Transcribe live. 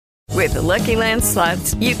With the Lucky Land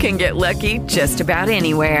Slots, you can get lucky just about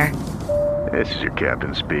anywhere. This is your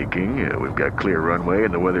captain speaking. We've got clear runway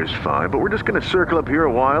and the weather's fine, but we're just going to circle up here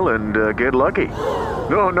a while and get lucky.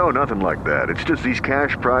 No, nothing like that. It's just these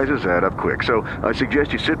cash prizes add up quick. So I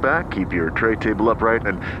suggest you sit back, keep your tray table upright,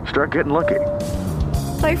 and start getting lucky.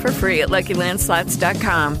 Play for free at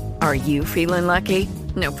LuckyLandSlots.com. Are you feeling lucky?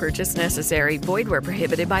 No purchase necessary. Void where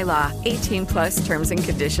prohibited by law. 18 plus terms and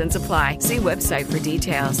conditions apply. See website for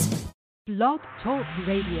details. Blog Talk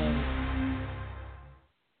Radio.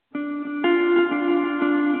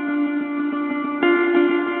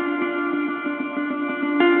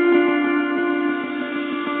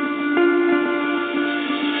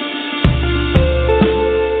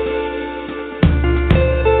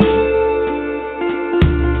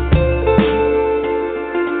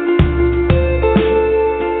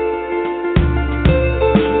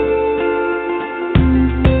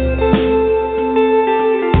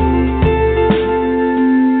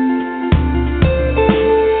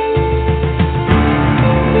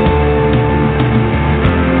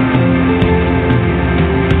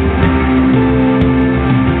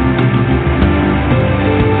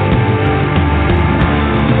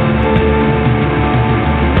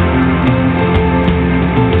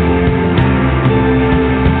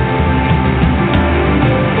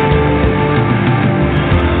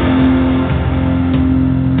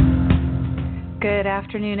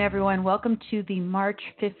 Welcome to the March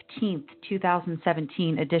 15th,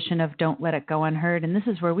 2017 edition of Don't Let It Go Unheard. And this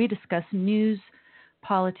is where we discuss news,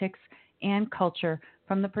 politics, and culture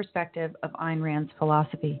from the perspective of Ayn Rand's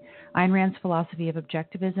philosophy. Ayn Rand's philosophy of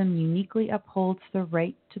objectivism uniquely upholds the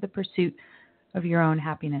right to the pursuit of your own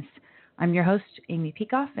happiness. I'm your host, Amy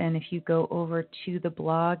Peikoff, and if you go over to the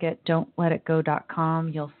blog at don'tletitgo.com,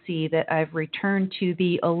 you'll see that I've returned to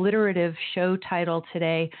the alliterative show title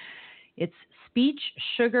today. It's Speech,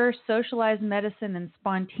 Sugar, Socialized Medicine, and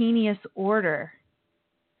Spontaneous Order.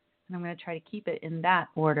 And I'm going to try to keep it in that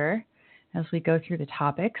order as we go through the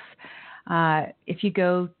topics. If you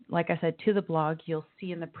go, like I said, to the blog, you'll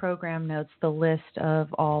see in the program notes the list of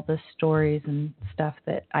all the stories and stuff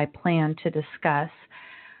that I plan to discuss.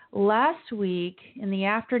 Last week in the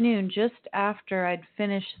afternoon, just after I'd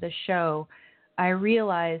finished the show, I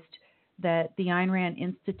realized that the Ayn Rand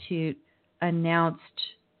Institute announced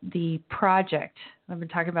the project. I've been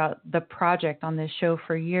talking about the project on this show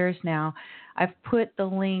for years now. I've put the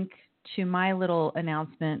link to my little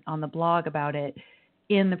announcement on the blog about it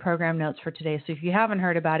in the program notes for today. So if you haven't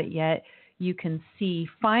heard about it yet, you can see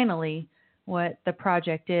finally what the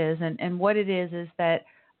project is. And what it is that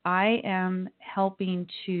I am helping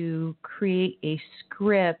to create a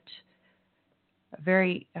script, a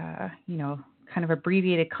very, kind of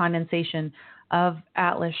abbreviated condensation of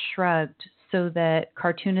Atlas Shrugged, so that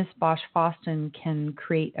cartoonist Bosch Fawston can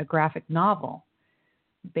create a graphic novel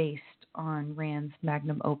based on Rand's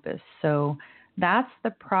magnum opus. So that's the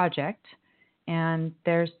project, and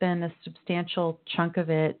there's been a substantial chunk of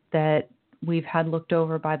it that we've had looked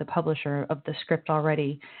over by the publisher of the script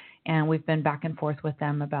already, and we've been back and forth with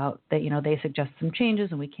them about that. They suggested some changes,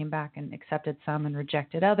 and we came back and accepted some and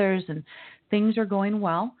rejected others, and things are going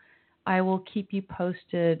well. I will keep you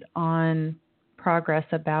posted on progress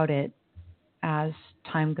about it as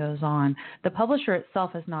time goes on. The publisher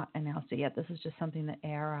itself has not announced it yet. This is just something that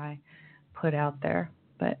ARI put out there,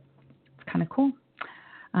 but it's kind of cool.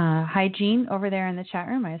 Hi, Jean, over there in the chat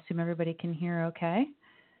room. I assume everybody can hear okay.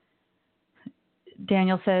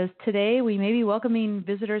 Daniel says, today we may be welcoming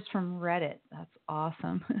visitors from Reddit. That's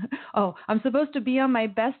awesome. Oh, I'm supposed to be on my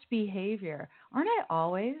best behavior. Aren't I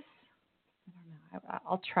always? I don't know.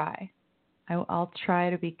 I'll try. I'll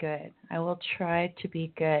try to be good. I will try to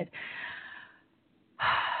be good.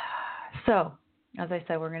 So, as I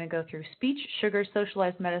said, we're going to go through speech, sugar,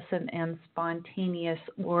 socialized medicine, and spontaneous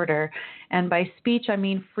order. And by speech, I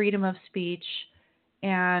mean freedom of speech.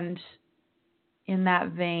 And in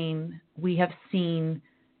that vein, we have seen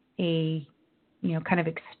a, kind of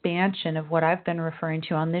expansion of what I've been referring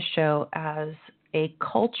to on this show as a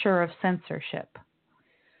culture of censorship.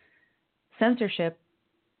 Censorship,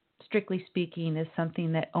 strictly speaking, is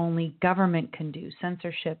something that only government can do.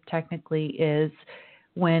 Censorship technically is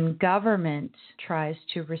when government tries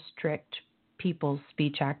to restrict people's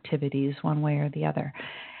speech activities one way or the other.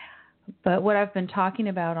 But what I've been talking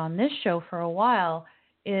about on this show for a while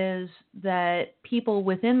is that people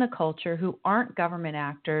within the culture who aren't government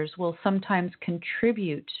actors will sometimes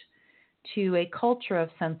contribute to a culture of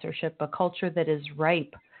censorship, a culture that is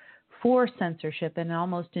ripe for censorship and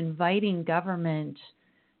almost inviting government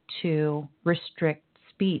to restrict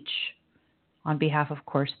speech on behalf, of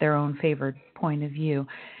course, their own favored point of view.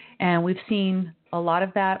 And we've seen a lot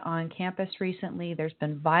of that on campus recently. There's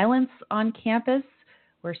been violence on campus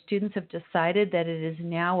where students have decided that it is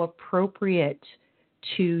now appropriate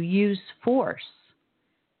to use force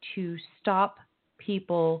to stop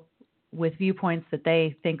people with viewpoints that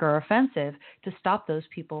they think are offensive, to stop those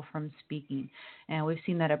people from speaking. And we've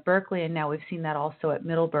seen that at Berkeley, and now we've seen that also at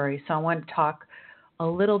Middlebury. So I want to talk a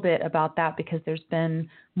little bit about that because there's been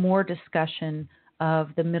more discussion of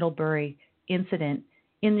the Middlebury incident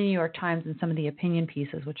in the New York Times and some of the opinion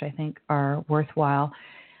pieces, which I think are worthwhile.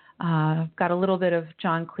 Got a little bit of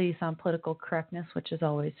John Cleese on political correctness, which is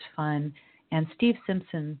always fun. And Steve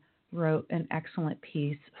Simpson wrote an excellent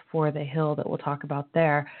piece for The Hill that we'll talk about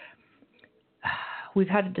there. We've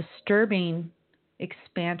had a disturbing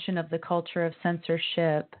expansion of the culture of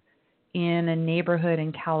censorship in a neighborhood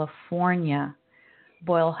in California,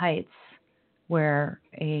 Boyle Heights, where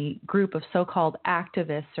a group of so-called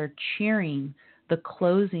activists are cheering the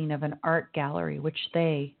closing of an art gallery, which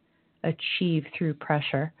they achieve through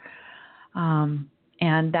pressure.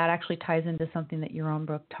 And that actually ties into something that Yaron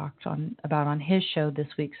Brook talked about on his show this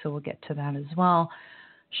week, so we'll get to that as well.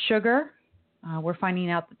 Sugar. We're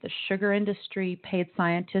finding out that the sugar industry paid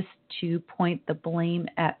scientists to point the blame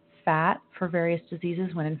at fat for various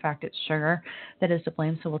diseases when, in fact, it's sugar that is to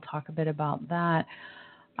blame, so we'll talk a bit about that.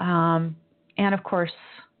 And, of course,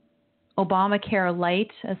 Obamacare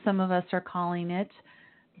Light, as some of us are calling it.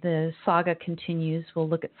 The saga continues. We'll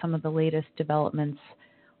look at some of the latest developments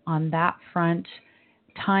on that front,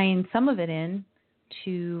 tying some of it in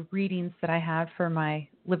to readings that I had for my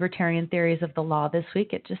Libertarian Theories of the Law this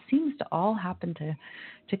week. It just seems to all happen to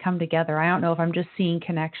come together. I don't know if I'm just seeing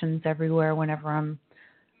connections everywhere whenever I'm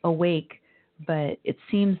awake, but it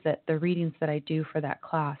seems that the readings that I do for that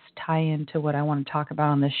class tie into what I want to talk about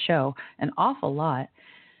on this show an awful lot.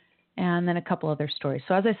 And then a couple other stories.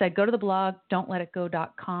 So as I said, go to the blog,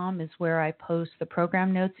 don'tletitgo.com is where I post the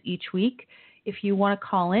program notes each week. If you want to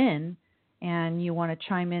call in and you want to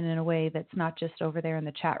chime in a way that's not just over there in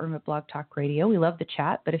the chat room at Blog Talk Radio, we love the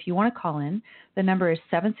chat, but if you want to call in, the number is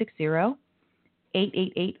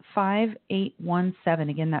 760-888-5817.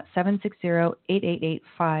 Again, that's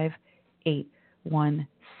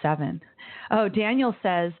 760-888-5817. Oh, Daniel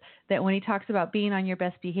says that when he talks about being on your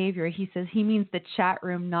best behavior, he says he means the chat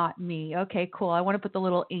room, not me. Okay, cool. I want to put the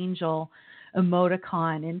little angel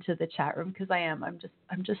emoticon into the chat room because I am. I'm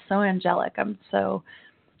just so angelic. I'm so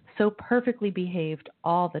perfectly behaved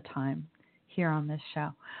all the time here on this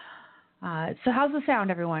show. So how's the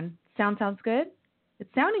sound, everyone? Sounds good?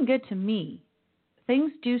 It's sounding good to me.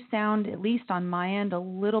 Things do sound, at least on my end, a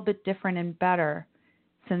little bit different and better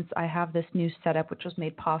since I have this new setup, which was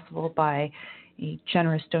made possible by a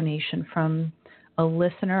generous donation from a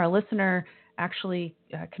listener. A listener actually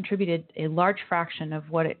contributed a large fraction of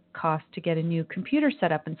what it cost to get a new computer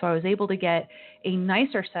set up, and so I was able to get a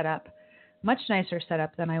nicer setup, much nicer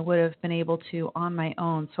setup than I would have been able to on my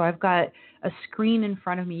own. So I've got a screen in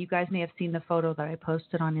front of me. You guys may have seen the photo that I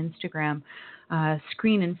posted on Instagram.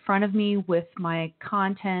 Screen in front of me with my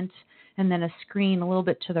content, and then a screen a little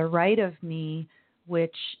bit to the right of me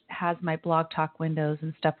which has my Blog Talk windows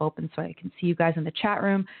and stuff open so I can see you guys in the chat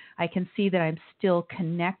room. I can see that I'm still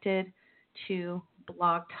connected to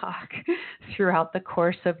Blog Talk throughout the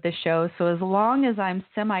course of the show. So as long as I'm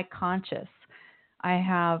semi-conscious, I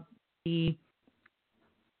have the,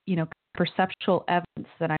 perceptual evidence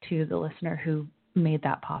that I'm to the listener who made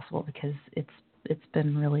that possible, because it's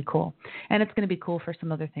been really cool. And it's going to be cool for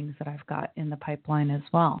some other things that I've got in the pipeline as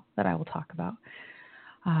well that I will talk about.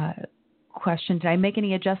 Question, did I make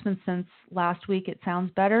any adjustments since last week? It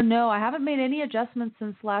sounds better. No, I haven't made any adjustments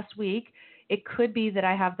since last week. It could be that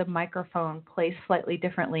I have the microphone placed slightly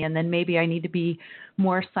differently, and then maybe I need to be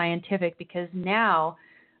more scientific, because now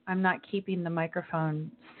I'm not keeping the microphone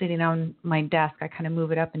sitting on my desk. I kind of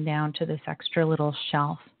move it up and down to this extra little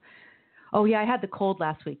shelf. Oh, yeah, I had the cold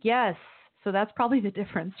last week. Yes. So that's probably the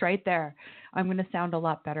difference right there. I'm going to sound a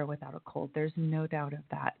lot better without a cold. There's no doubt of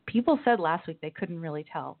that. People said last week they couldn't really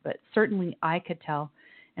tell, but certainly I could tell.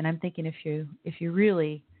 And I'm thinking if you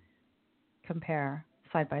really compare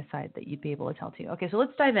side by side, that you'd be able to tell too. Okay, so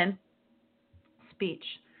let's dive in. Speech,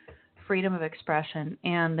 freedom of expression,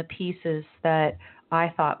 and the pieces that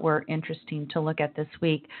I thought were interesting to look at this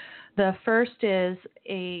week. The first is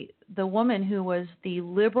the woman who was the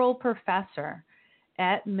liberal professor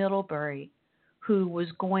at Middlebury who was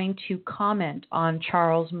going to comment on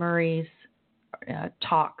Charles Murray's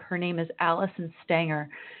talk. Her name is Allison Stanger,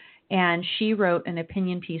 and she wrote an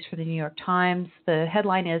opinion piece for the New York Times. The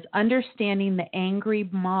headline is "Understanding the Angry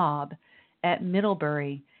Mob at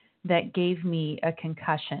Middlebury That Gave Me a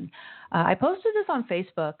Concussion." I posted this on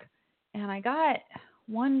Facebook, and I got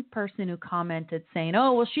one person who commented saying,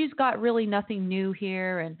 oh, well, she's got really nothing new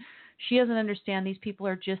here, and she doesn't understand these people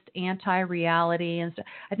are just anti-reality. And so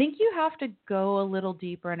I think you have to go a little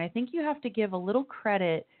deeper, and I think you have to give a little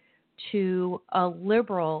credit to a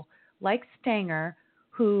liberal like Stanger,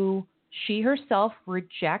 who she herself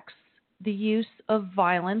rejects the use of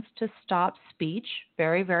violence to stop speech.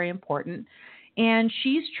 Very, very important. And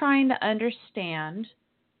she's trying to understand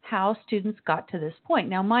how students got to this point.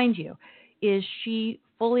 Now, mind you, is she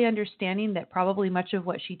fully understanding that probably much of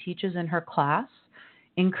what she teaches in her class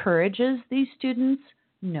encourages these students?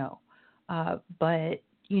 No. But,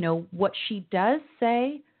 what she does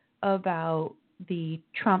say about the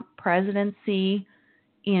Trump presidency,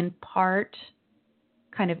 in part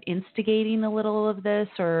kind of instigating a little of this,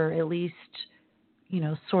 or at least,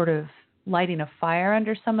 sort of lighting a fire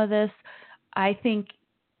under some of this, I think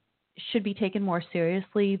should be taken more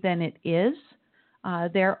seriously than it is.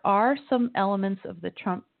 There are some elements of the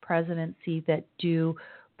Trump presidency that do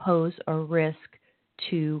pose a risk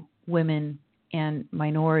to women and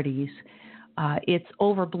minorities. It's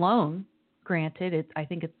overblown, granted. I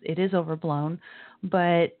think it is overblown,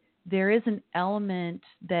 but there is an element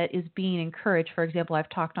that is being encouraged. For example, I've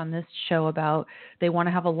talked on this show about they want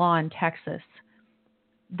to have a law in Texas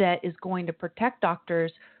that is going to protect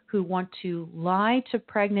doctors who want to lie to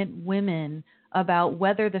pregnant women about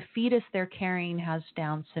whether the fetus they're carrying has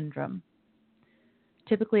Down syndrome.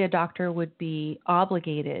 Typically, a doctor would be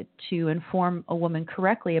obligated to inform a woman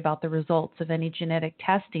correctly about the results of any genetic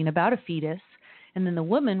testing about a fetus, and then the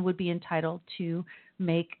woman would be entitled to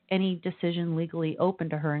make any decision legally open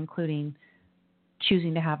to her, including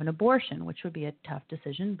choosing to have an abortion, which would be a tough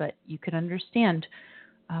decision, but you could understand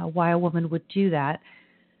why a woman would do that.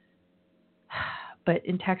 But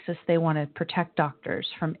in Texas, they want to protect doctors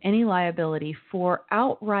from any liability for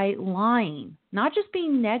outright lying, not just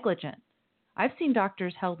being negligent. I've seen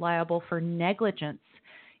doctors held liable for negligence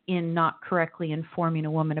in not correctly informing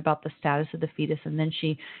a woman about the status of the fetus, and then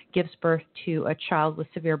she gives birth to a child with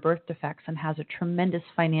severe birth defects and has a tremendous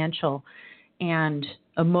financial and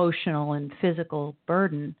emotional and physical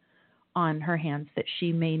burden on her hands that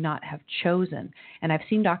she may not have chosen. And I've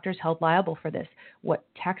seen doctors held liable for this. What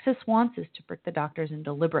Texas wants is to put the doctors in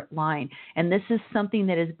deliberate lying. And this is something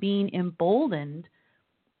that is being emboldened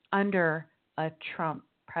under a Trump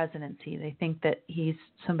presidency. They think that he's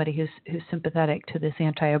somebody who's sympathetic to this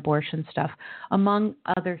anti-abortion stuff, among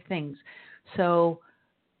other things. So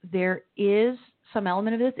there is some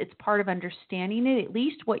element of this. It's part of understanding it. At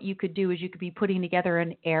least what you could do is you could be putting together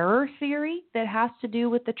an error theory that has to do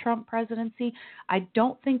with the Trump presidency. I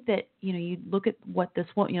don't think that, you look at what this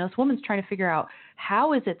woman's trying to figure out,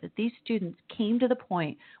 how is it that these students came to the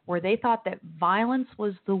point where they thought that violence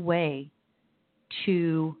was the way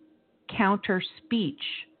to counter speech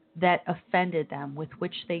that offended them, with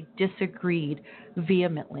which they disagreed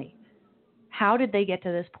vehemently. How did they get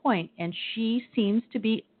to this point? And she seems to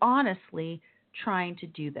be honestly trying to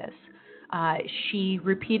do this. She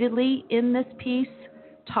repeatedly in this piece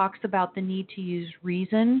talks about the need to use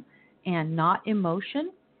reason and not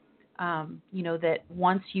emotion. That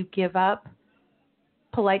once you give up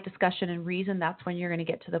polite discussion and reason, that's when you're going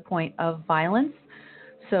to get to the point of violence.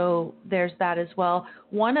 So there's that as well.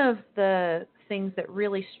 One of the things that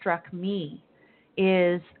really struck me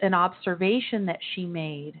is an observation that she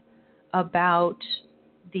made about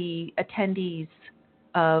the attendees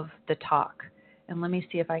of the talk. And let me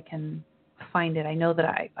see if I can find it. I know that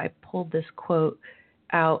I pulled this quote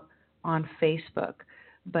out on Facebook,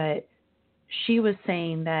 but she was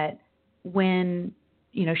saying that when,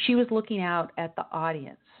 she was looking out at the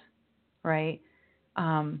audience, right?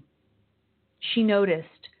 She noticed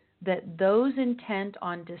that those intent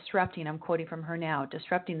on disrupting, I'm quoting from her now,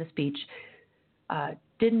 disrupting the speech,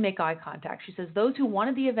 didn't make eye contact. She says, those who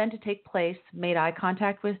wanted the event to take place made eye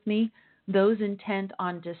contact with me. Those intent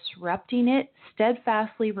on disrupting it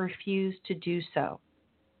steadfastly refused to do so.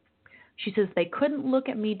 She says they couldn't look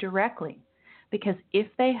at me directly because if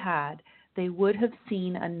they had, they would have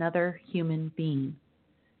seen another human being,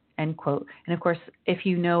 end quote. And of course, if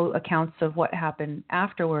you know accounts of what happened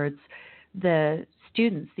afterwards, the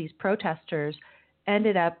students, these protesters,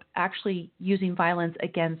 ended up actually using violence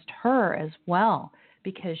against her as well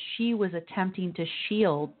because she was attempting to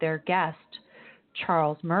shield their guest,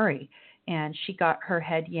 Charles Murray. And she got her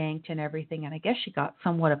head yanked and everything, and I guess she got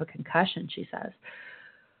somewhat of a concussion, she says.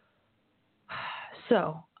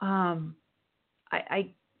 So I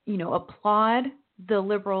applaud the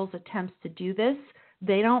liberals' attempts to do this.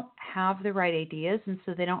 They don't have the right ideas, and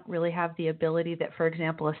so they don't really have the ability that, for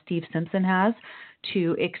example, a Steve Simpson has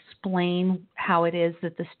to explain how it is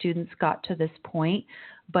that the students got to this point.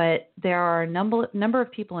 But there are a number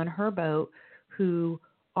of people in her boat who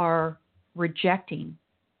are rejecting,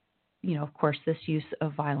 of course, this use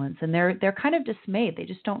of violence. And they're kind of dismayed. They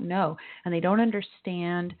just don't know. And they don't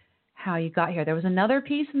understand how you got here. There was another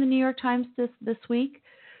piece in the New York Times this week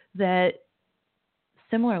that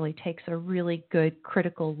similarly takes a really good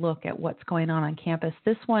critical look at what's going on campus.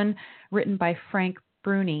 This one written by Frank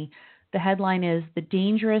Bruni. The headline is "The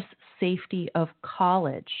Dangerous Safety of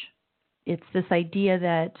College." It's this idea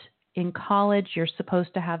that in college you're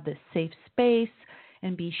supposed to have this safe space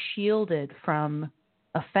and be shielded from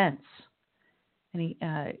offense. And he,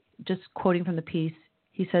 just quoting from the piece,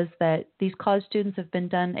 he says that these college students have been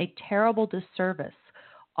done a terrible disservice.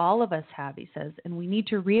 All of us have, he says, and we need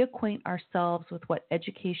to reacquaint ourselves with what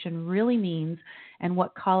education really means and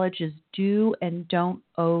what colleges do and don't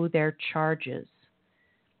owe their charges.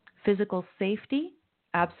 Physical safety?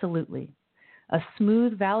 Absolutely. A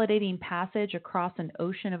smooth, validating passage across an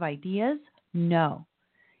ocean of ideas? No.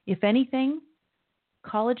 If anything,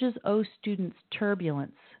 colleges owe students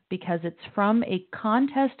turbulence because it's from a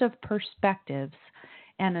contest of perspectives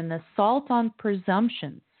and an assault on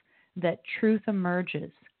presumptions that truth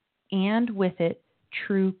emerges, and with it,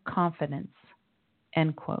 true confidence.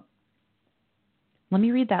 End quote. Let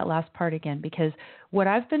me read that last part again, because what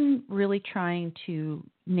I've been really trying to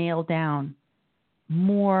nail down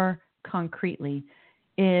more concretely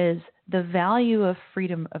is the value of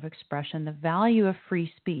freedom of expression, the value of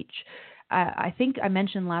free speech. I think I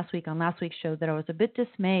mentioned last week on last week's show that I was a bit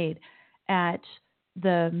dismayed at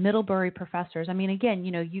the Middlebury professors. I mean, again,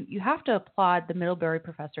 you have to applaud the Middlebury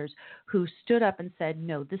professors who stood up and said,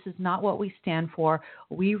 no, this is not what we stand for.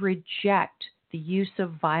 We reject the use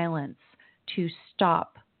of violence to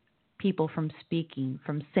stop people from speaking,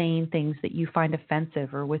 from saying things that you find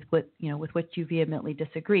offensive or with what you vehemently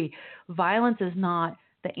disagree. Violence is not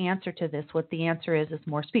the answer to this. What the answer is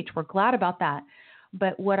more speech. We're glad about that.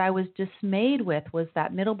 But what I was dismayed with was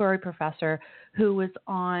that Middlebury professor who was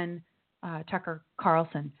on Tucker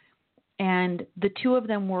Carlson, and the two of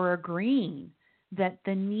them were agreeing that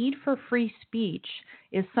the need for free speech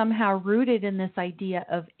is somehow rooted in this idea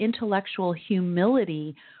of intellectual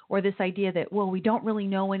humility, or this idea that, well, we don't really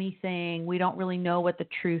know anything, we don't really know what the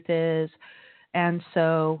truth is, and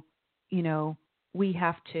so, we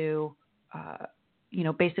have to,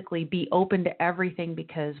 basically be open to everything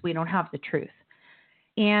because we don't have the truth.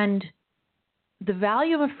 And the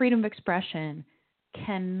value of freedom of expression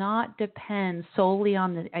cannot depend solely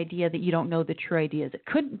on the idea that you don't know the true ideas. It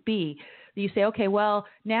couldn't be that you say, okay, well,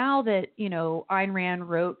 now that, Ayn Rand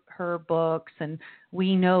wrote her books and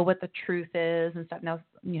we know what the truth is and stuff. Now,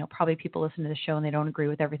 probably people listen to the show and they don't agree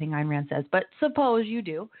with everything Ayn Rand says, but suppose you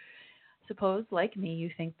do. Suppose, like me, you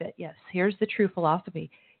think that, yes, here's the true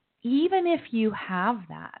philosophy. Even if you have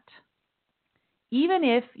that, even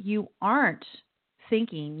if you aren't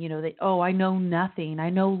thinking, that, oh, I know nothing, I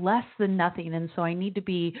know less than nothing, and so I need to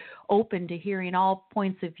be open to hearing all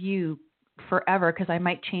points of view forever because I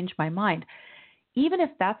might change my mind. Even if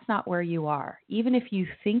that's not where you are, even if you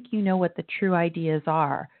think you know what the true ideas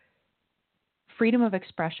are, freedom of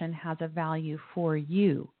expression has a value for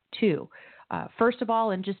you too. First of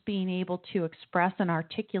all, in just being able to express and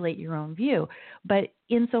articulate your own view, but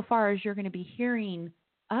insofar as you're going to be hearing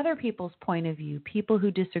other people's point of view, people who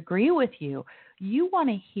disagree with you, you want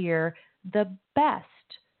to hear the best,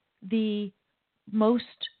 the most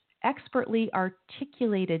expertly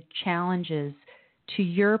articulated challenges to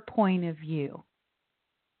your point of view,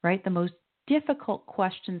 right? The most difficult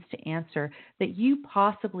questions to answer that you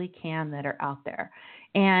possibly can that are out there.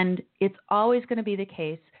 And it's always going to be the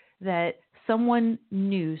case that someone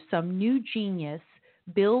new, some new genius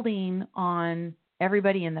building on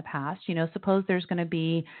everybody in the past, suppose there's going to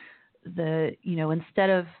be instead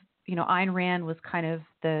of, Ayn Rand was kind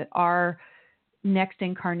of our next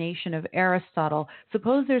incarnation of Aristotle.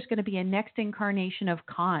 Suppose there's going to be a next incarnation of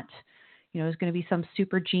Kant. There's going to be some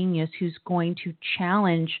super genius who's going to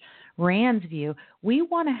challenge Rand's view. We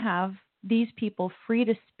want to have these people free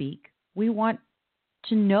to speak. We want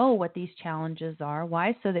to know what these challenges are.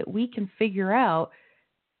 Why? So that we can figure out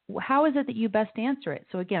how is it that you best answer it.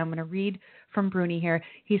 So again, I'm going to read from Bruni here.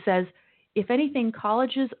 He says, if anything,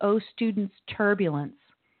 colleges owe students turbulence.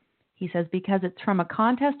 He says, because it's from a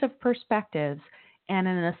contest of perspectives and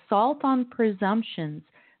an assault on presumptions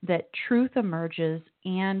that truth emerges,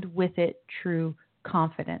 and with it, true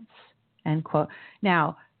confidence, end quote.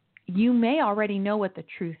 Now, you may already know what the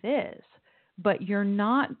truth is, but you're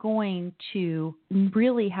not going to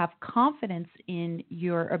really have confidence in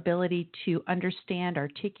your ability to understand,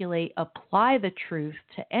 articulate, apply the truth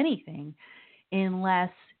to anything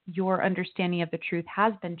unless your understanding of the truth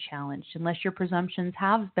has been challenged, unless your presumptions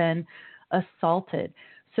have been assaulted.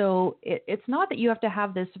 So it's not that you have to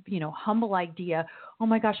have this, humble idea, oh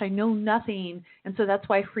my gosh, I know nothing, and so that's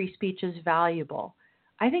why free speech is valuable.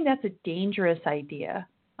 I think that's a dangerous idea,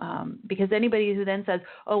 because anybody who then says,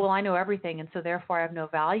 oh, well, I know everything, and so therefore I have no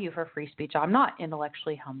value for free speech, I'm not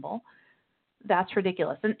intellectually humble, that's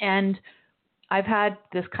ridiculous. And I've had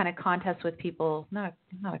this kind of contest with people, not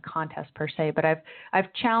a contest per se, but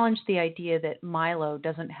I've challenged the idea that Milo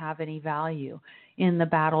doesn't have any value in the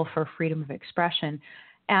battle for freedom of expression.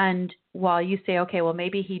 And while you say, okay, well,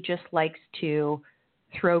 maybe he just likes to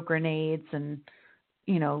throw grenades and,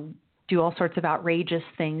 do all sorts of outrageous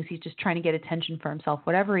things, he's just trying to get attention for himself,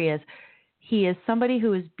 whatever he is somebody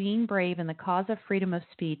who is being brave in the cause of freedom of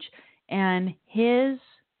speech, and his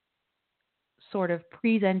sort of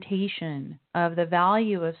presentation of the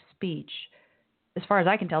value of speech, as far as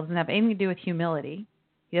I can tell, doesn't have anything to do with humility.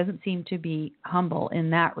 He doesn't seem to be humble in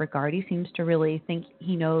that regard. He seems to really think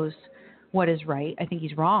he knows what is right. I think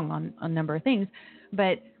he's wrong on a number of things,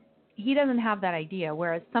 but he doesn't have that idea,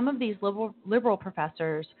 whereas some of these liberal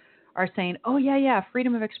professors are saying, oh, yeah,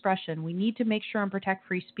 freedom of expression. We need to make sure and protect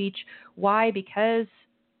free speech. Why? Because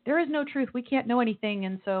there is no truth. We can't know anything,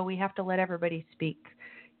 and so we have to let everybody speak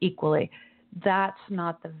equally. That's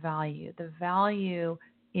not the value. The value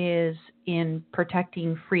is in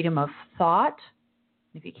protecting freedom of thought.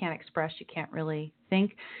 If you can't express, you can't really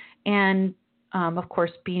think. And, of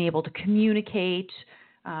course, being able to communicate,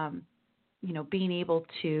 being able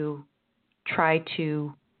to try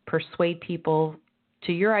to persuade people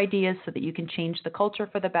to your ideas so that you can change the culture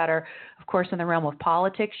for the better. Of course, in the realm of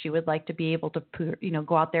politics, you would like to be able to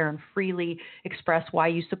go out there and freely express why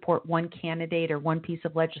you support one candidate or one piece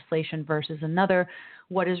of legislation versus another.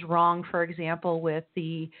 What is wrong, for example, with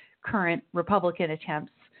the current Republican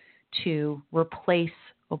attempts to replace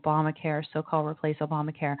Obamacare, so-called replace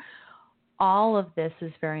Obamacare. All of this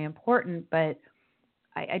is very important, but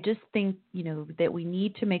I just think, that we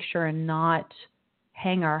need to make sure and not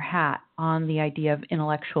hang our hat on the idea of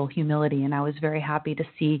intellectual humility. And I was very happy to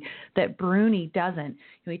see that Bruni doesn't.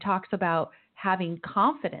 He talks about having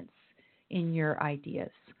confidence in your ideas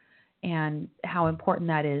and how important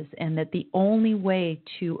that is, and that the only way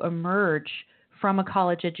to emerge from a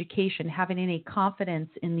college education having any confidence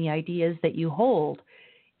in the ideas that you hold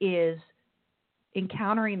is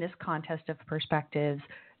encountering this contest of perspectives,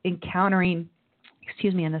 encountering,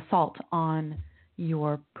 an assault on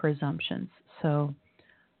your presumptions. So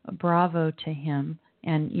bravo to him,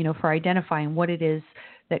 and, for identifying what it is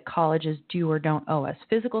that colleges do or don't owe us.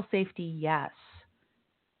 Physical safety, yes.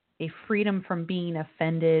 A freedom from being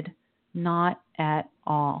offended, not at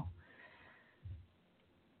all.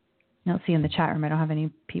 I don't see in the chat room, I don't have any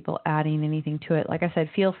people adding anything to it. Like I said,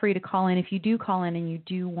 feel free to call in. If you do call in and you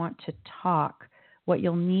do want to talk, what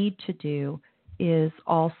you'll need to do is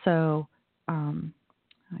also,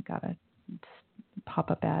 I got a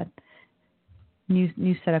pop-up ad.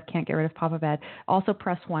 New setup, can't get rid of pop-up ad. Also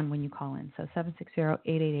press 1 when you call in. So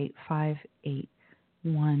 760-888-5817.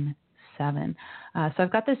 So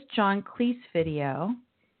I've got this John Cleese video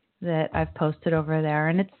that I've posted over there,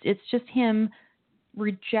 and it's just him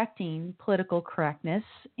rejecting political correctness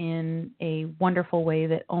in a wonderful way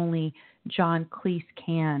that only John Cleese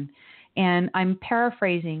can. And I'm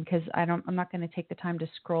paraphrasing because I'm not going to take the time to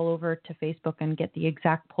scroll over to Facebook and get the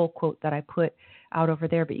exact pull quote that I put out over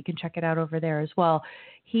there, but you can check it out over there as well.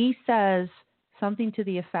 He says something to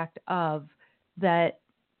the effect of that,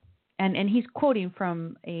 and he's quoting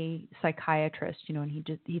from a psychiatrist, and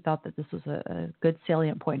he thought that this was a good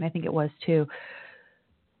salient point, and I think it was too.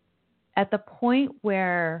 At the point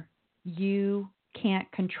where you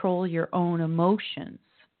can't control your own emotions,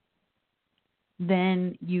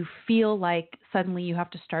 then you feel like suddenly you have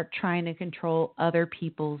to start trying to control other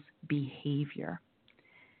people's behavior.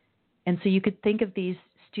 And so you could think of these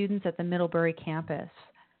students at the Middlebury campus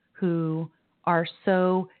who are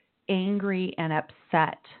so angry and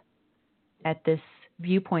upset at this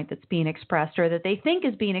viewpoint that's being expressed, or that they think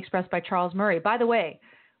is being expressed by Charles Murray. By the way,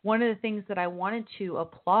 one of the things that I wanted to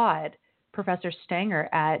applaud Professor Stanger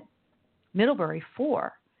at Middlebury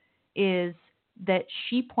for is that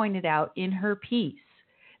she pointed out in her piece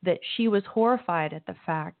that she was horrified at the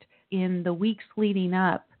fact in the weeks leading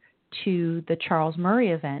up to the Charles Murray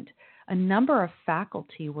event, a number of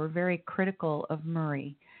faculty were very critical of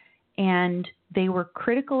Murray. And they were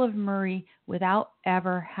critical of Murray without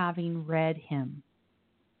ever having read him.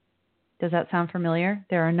 Does that sound familiar?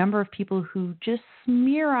 There are a number of people who just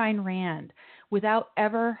smear Ayn Rand without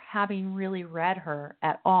ever having really read her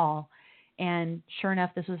at all. And sure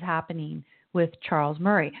enough, this was happening with Charles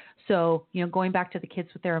Murray. So, going back to the kids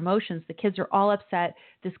with their emotions, the kids are all upset.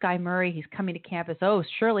 This guy Murray, he's coming to campus. Oh,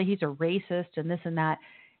 surely he's a racist and this and that.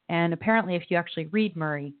 And apparently, if you actually read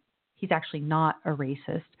Murray, he's actually not a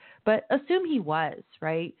racist. But assume he was,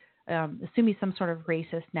 right? Assume he's some sort of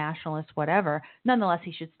racist, nationalist, whatever. Nonetheless,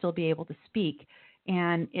 he should still be able to speak.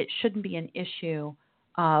 And it shouldn't be an issue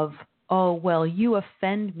of, oh, well, you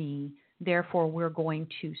offend me, therefore we're going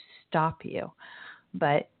to stop you.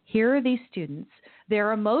 But here are these students.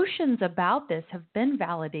 Their emotions about this have been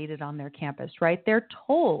validated on their campus, right? They're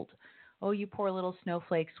told, oh, you poor little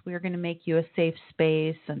snowflakes, we're going to make you a safe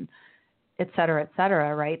space, and et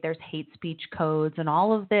cetera, right? There's hate speech codes and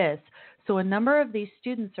all of this. So a number of these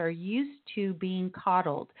students are used to being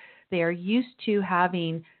coddled. They are used to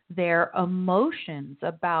having their emotions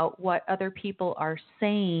about what other people are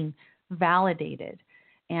saying validated.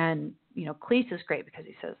 And, Cleese is great because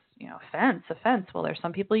he says, offense. Well, there's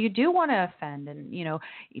some people you do want to offend. And,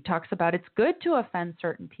 he talks about it's good to offend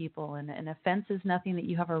certain people. And an offense is nothing that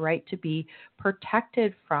you have a right to be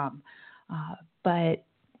protected from. But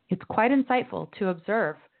it's quite insightful to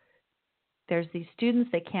observe. There's these students,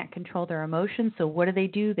 they can't control their emotions. So what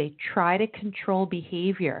do? They try to control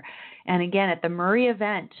behavior. And again, at the Murray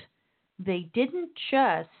event, they didn't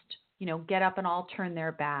just, get up and all turn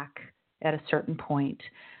their back at a certain point,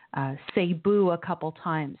 say boo a couple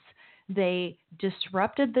times. They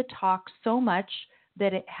disrupted the talk so much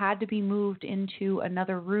that it had to be moved into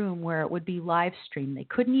another room where it would be live streamed. They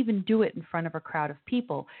couldn't even do it in front of a crowd of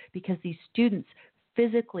people because these students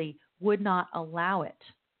physically would not allow it.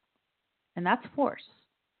 And that's force.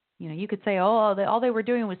 You could say, oh, all they were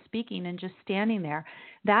doing was speaking and just standing there.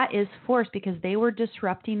 That is force because they were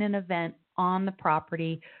disrupting an event on the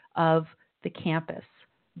property of the campus.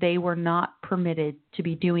 They were not permitted to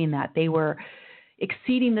be doing that. They were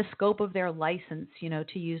exceeding the scope of their license,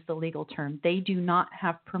 to use the legal term. They do not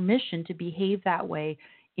have permission to behave that way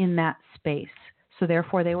in that space. So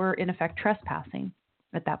therefore, they were in effect trespassing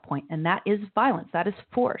at that point. And that is violence. That is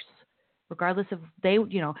force. Regardless of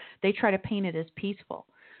they try to paint it as peaceful.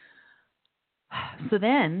 So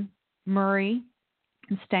then Murray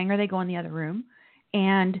and Stanger, they go in the other room,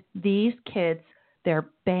 and these kids, they're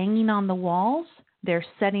banging on the walls, they're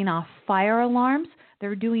setting off fire alarms,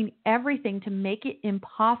 they're doing everything to make it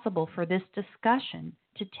impossible for this discussion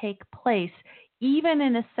to take place, even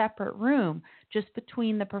in a separate room, just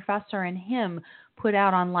between the professor and him, put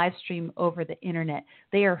out on live stream over the internet.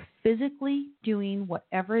 They are physically doing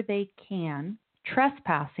whatever they can,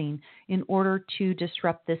 trespassing, in order to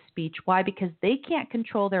disrupt this speech. Why? Because they can't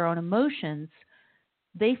control their own emotions.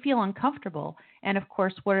 They feel uncomfortable. And of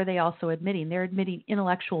course, what are they also admitting? They're admitting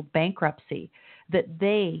intellectual bankruptcy, that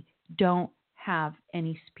they don't have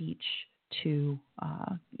any speech to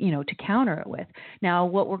counter it with. Now,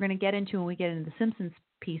 what we're going to get into when we get into the Simpsons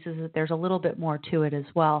piece is that there's a little bit more to it as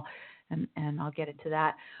well, and I'll get into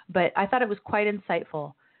that. But I thought it was quite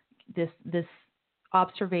insightful, this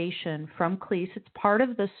observation from Cleese. It's part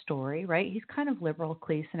of the story, right? He's kind of liberal,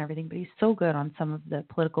 Cleese, and everything, but he's so good on some of the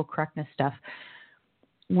political correctness stuff.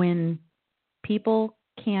 When people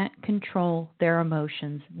can't control their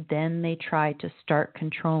emotions, then they try to start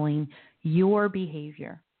controlling your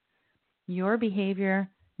behavior. Your behavior,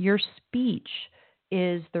 your speech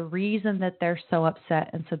is the reason that they're so upset,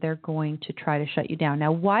 and so they're going to try to shut you down.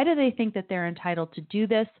 Now, why do they think that they're entitled to do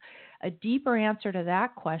this? A deeper answer to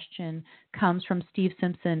that question comes from Steve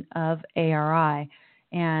Simpson of ARI,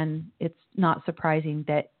 and it's not surprising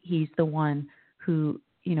that he's the one who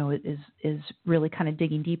is really kind of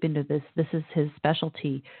digging deep into this. This is his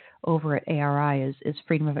specialty over at ARI is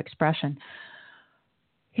freedom of expression.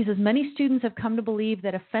 He says, many students have come to believe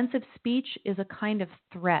that offensive speech is a kind of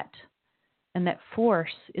threat and that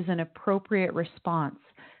force is an appropriate response.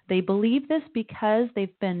 They believe this because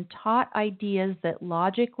they've been taught ideas that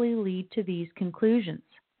logically lead to these conclusions.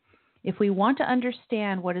 If we want to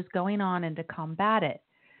understand what is going on and to combat it,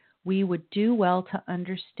 we would do well to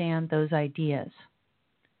understand those ideas.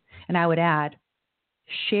 And I would add,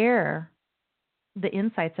 share the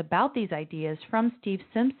insights about these ideas from Steve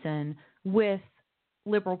Simpson with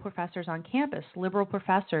liberal professors on campus. Liberal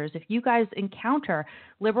professors, if you guys encounter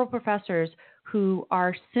liberal professors who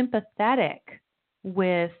are sympathetic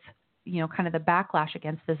with, kind of the backlash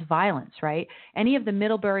against this violence, right? Any of the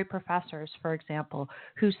Middlebury professors, for example,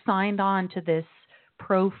 who signed on to this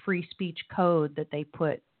pro-free speech code that they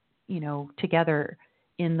put, together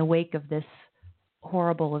in the wake of this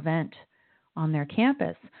horrible event on their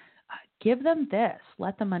campus, give them this,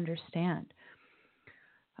 let them understand.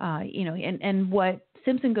 And what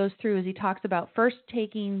Simpson goes through is he talks about first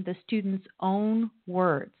taking the student's own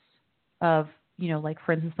words of, like,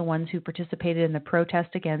 for instance, the ones who participated in the protest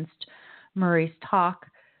against Murray's talk,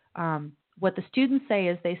 what the students say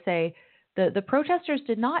is they say the protesters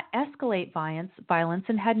did not escalate violence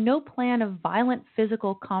and had no plan of violent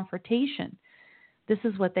physical confrontation. This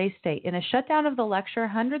is what they state. In a shutdown of the lecture,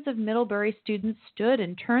 hundreds of Middlebury students stood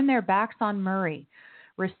and turned their backs on Murray,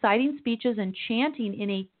 reciting speeches and chanting in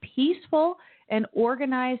a peaceful and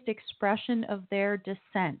organized expression of their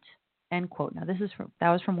dissent, end quote. Now, that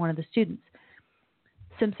was from one of the students.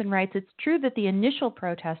 Simpson writes, it's true that the initial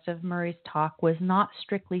protest of Murray's talk was not,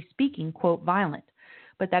 strictly speaking, quote, violent,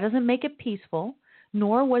 but that doesn't make it peaceful,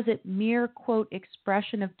 nor was it mere, quote,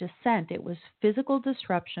 expression of dissent. It was physical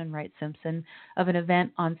disruption, writes Simpson, of an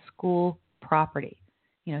event on school property.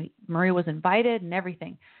 Murray was invited and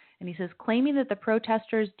everything. And he says, claiming that the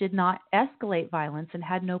protesters did not escalate violence and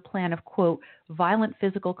had no plan of, quote, violent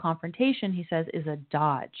physical confrontation, he says, is a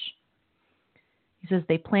dodge. He says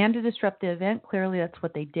they planned to disrupt the event. Clearly, that's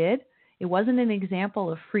what they did. It wasn't an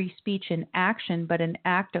example of free speech in action, but an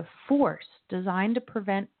act of force designed to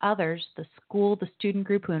prevent others, the school, the student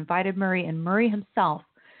group who invited Murray, and Murray himself,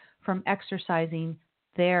 from exercising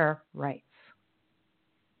their rights.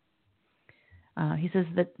 He says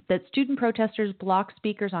that student protesters block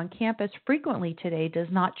speakers on campus frequently today does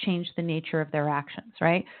not change the nature of their actions,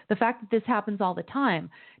 right? The fact that this happens all the time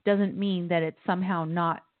doesn't mean that it's somehow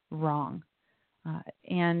not wrong.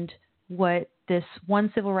 And what this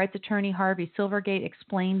one civil rights attorney, Harvey Silvergate,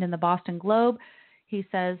 explained in the Boston Globe, he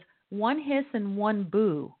says, one hiss and one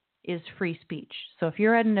boo is free speech. So if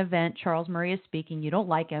you're at an event, Charles Murray is speaking, you don't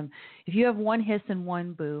like him. If you have one hiss and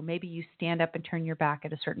one boo, maybe you stand up and turn your back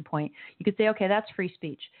at a certain point. You could say, okay, that's free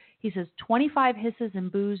speech. He says 25 hisses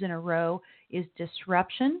and boos in a row is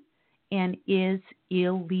disruption and is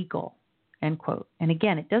illegal, end quote. And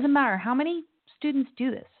again, it doesn't matter how many students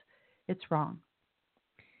do this. It's wrong.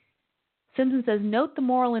 Simpson says, note the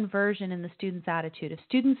moral inversion in the students' attitude. If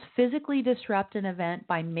students physically disrupt an event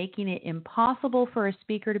by making it impossible for a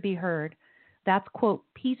speaker to be heard, that's, quote,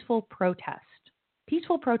 peaceful protest.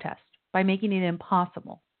 Peaceful protest by making it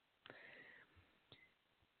impossible.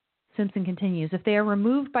 Simpson continues, if they are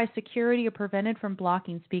removed by security or prevented from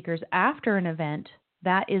blocking speakers after an event,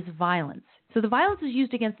 that is violence. So the violence is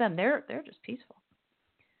used against them. They're just peaceful.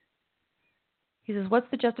 He says, what's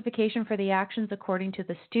the justification for the actions according to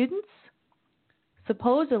the students?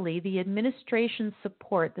 Supposedly, the administration's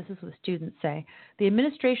support, this is what the students say, the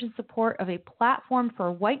administration's support of a platform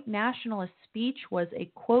for white nationalist speech was a,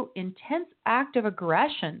 quote, intense act of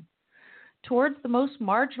aggression towards the most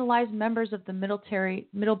marginalized members of the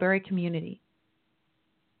Middlebury community.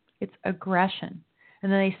 It's aggression.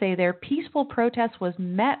 And then they say their peaceful protest was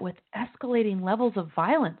met with escalating levels of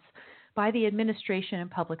violence by the administration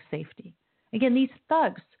and public safety. Again, these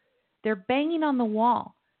thugs, they're banging on the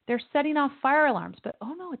wall. They're setting off fire alarms, but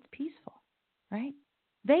oh no, it's peaceful, right?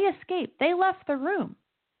 They escaped. They left the room.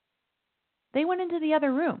 They went into the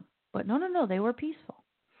other room, but no, they were peaceful.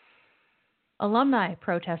 Alumni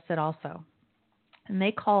protested also, and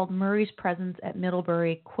they called Murray's presence at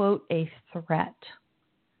Middlebury, quote, a threat.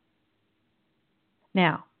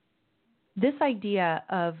 Now, this idea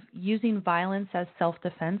of using violence as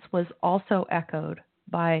self-defense was also echoed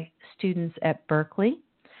by students at Berkeley.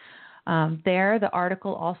 There, the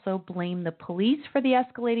article also blamed the police for the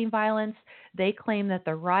escalating violence. They claim that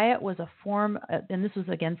the riot was a form, and this was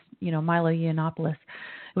against, Milo Yiannopoulos.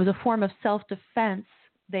 It was a form of self-defense,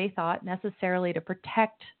 they thought, necessarily to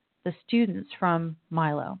protect the students from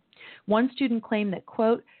Milo. One student claimed that,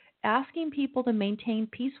 quote, asking people to maintain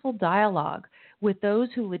peaceful dialogue with those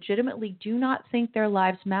who legitimately do not think their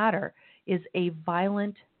lives matter is a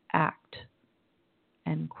violent act,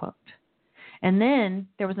 end quote. And then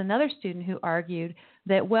there was another student who argued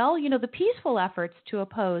that, the peaceful efforts to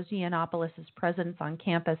oppose Yiannopoulos' presence on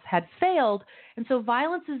campus had failed, and so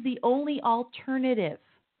violence is the only alternative.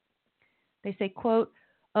 They say, quote,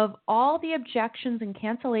 of all the objections and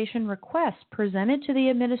cancellation requests presented to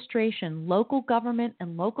the administration, local government,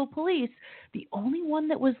 and local police, the only one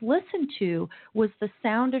that was listened to was the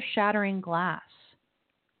sound of shattering glass,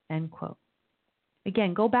 end quote.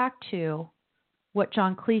 Again, go back to what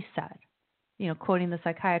John Cleese said. Quoting the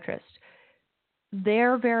psychiatrist,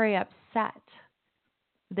 they're very upset.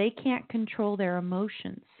 They can't control their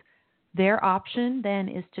emotions. Their option then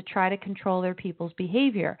is to try to control their people's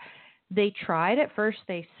behavior. They tried at first,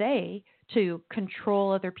 they say, to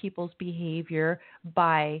control other people's behavior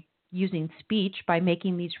by using speech, by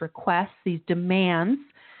making these requests, these demands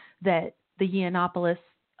that the Yiannopoulos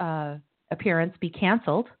appearance be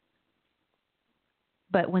canceled.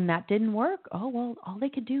 But when that didn't work, all they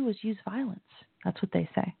could do was use violence. That's what they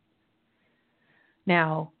say.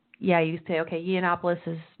 Now, you say, okay, Yiannopoulos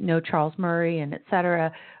is no Charles Murray and et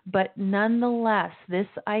cetera. But nonetheless, this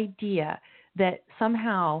idea that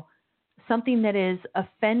somehow something that is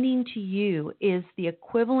offending to you is the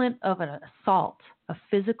equivalent of an assault, a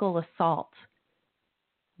physical assault,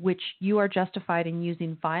 which you are justified in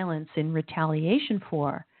using violence in retaliation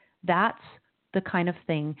for, that's the kind of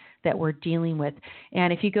thing that we're dealing with.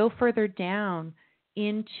 And if you go further down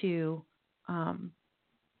into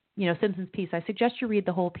Simpson's piece, I suggest you read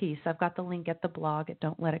the whole piece. I've got the link at the blog at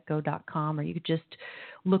don'tletitgo.com, or you could just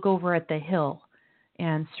look over at The Hill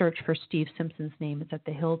and search for Steve Simpson's name. It's at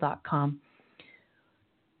thehill.com.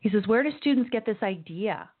 He says, where do students get this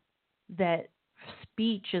idea that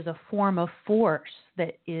speech is a form of force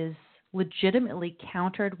that is legitimately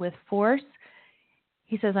countered with force?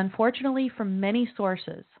 He says, unfortunately, from many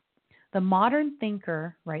sources. The modern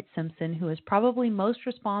thinker, writes Simpson, who is probably most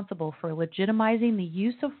responsible for legitimizing the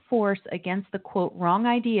use of force against the, quote, wrong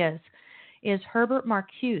ideas, is Herbert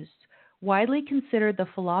Marcuse, widely considered the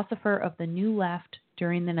philosopher of the New Left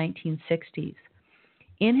during the 1960s.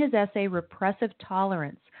 In his essay, Repressive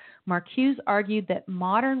Tolerance, Marcuse argued that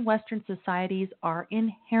modern Western societies are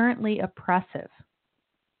inherently oppressive.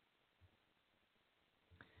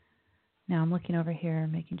 Now I'm looking over here,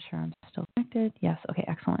 making sure I'm still connected. Yes. Okay,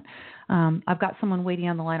 excellent. I've got someone waiting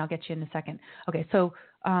on the line. I'll get you in a second. Okay, so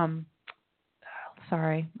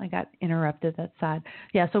sorry, I got interrupted. That's sad.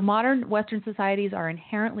 Yeah, so modern Western societies are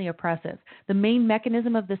inherently oppressive. The main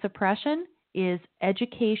mechanism of this oppression is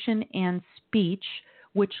education and speech,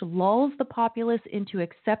 which lulls the populace into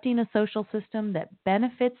accepting a social system that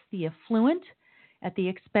benefits the affluent at the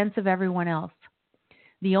expense of everyone else.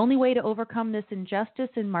 The only way to overcome this injustice,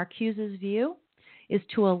 in Marcuse's view, is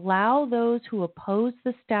to allow those who oppose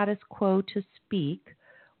the status quo to speak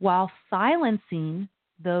while silencing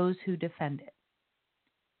those who defend it.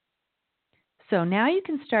 So now you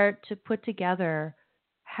can start to put together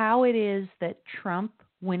how it is that Trump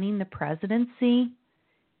winning the presidency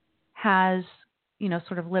has,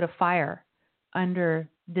 sort of lit a fire under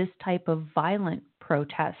this type of violent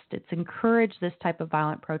protest. It's encouraged this type of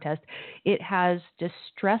violent protest. It has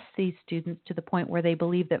distressed these students to the point where they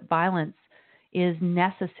believe that violence is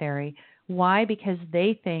necessary. Why? Because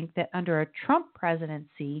they think that under a Trump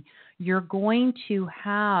presidency, you're going to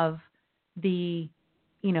have the,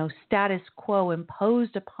 status quo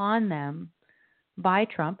imposed upon them by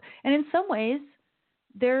Trump. And in some ways,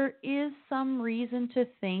 there is some reason to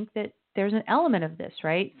think that there's an element of this,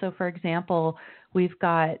 right? So, for example, we've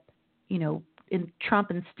got, in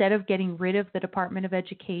Trump, instead of getting rid of the Department of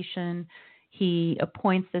Education, he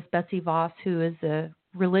appoints this Betsy Voss, who is a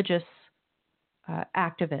religious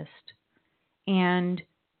activist, and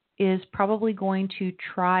is probably going to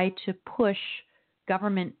try to push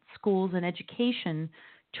government schools and education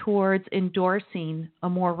towards endorsing a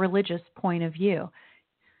more religious point of view.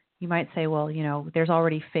 You might say, well, there's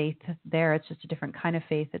already faith there. It's just a different kind of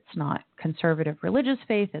faith. It's not conservative religious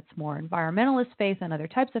faith. It's more environmentalist faith and other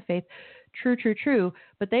types of faith. True.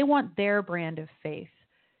 But they want their brand of faith.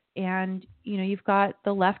 And, you've got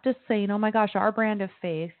the leftists saying, oh my gosh, our brand of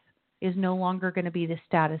faith is no longer going to be the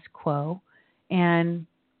status quo. And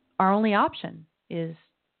our only option is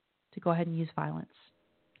to go ahead and use violence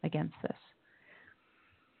against this.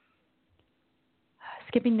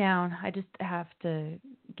 Skipping down, I just have to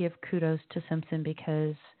give kudos to Simpson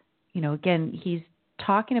because, again, he's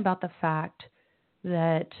talking about the fact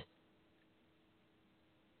that,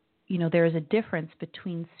 there is a difference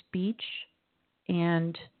between speech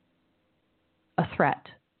and a threat,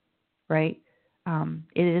 right?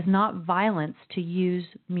 It is not violence to use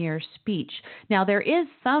mere speech. Now, there is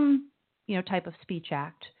some, type of speech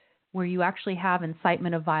act where you actually have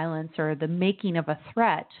incitement of violence or the making of a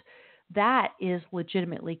threat. That is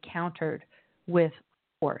legitimately countered with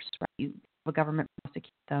force, right? You have a government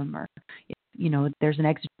prosecute them, or if, there's an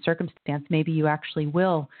exigent circumstance, maybe you actually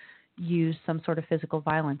will use some sort of physical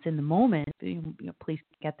violence in the moment. Police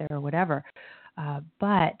get there or whatever.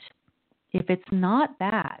 But if it's not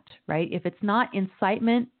that, right? If it's not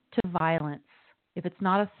incitement to violence, if it's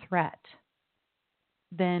not a threat,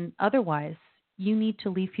 then otherwise you need to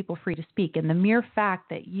leave people free to speak. And the mere fact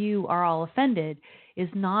that you are all offended is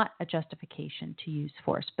not a justification to use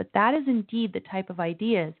force. But that is indeed the type of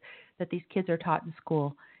ideas that these kids are taught in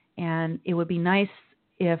school. And it would be nice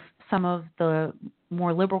if some of the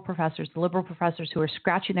more liberal professors, the liberal professors who are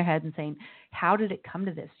scratching their heads and saying, how did it come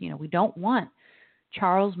to this? We don't want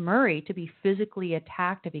Charles Murray to be physically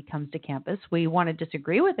attacked if he comes to campus. We want to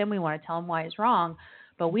disagree with him. We want to tell him why he's wrong,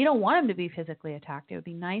 but we don't want him to be physically attacked. It would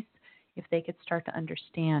be nice if they could start to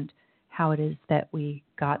understand how it is that we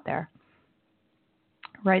got there.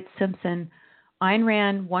 Writes Simpson, Ayn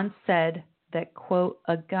Rand once said that, quote,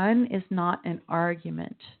 a gun is not an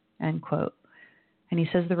argument, end quote. And he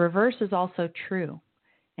says the reverse is also true.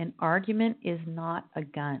 An argument is not a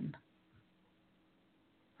gun.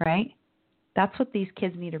 Right? That's what these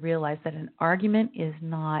kids need to realize, that an argument is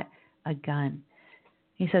not a gun.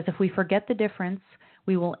 He says if we forget the difference,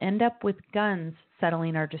 we will end up with guns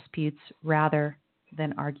settling our disputes rather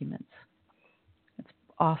than arguments. It's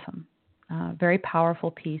awesome. Very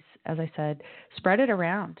powerful piece, as I said. Spread it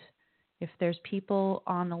around. If there's people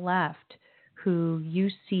on the left who you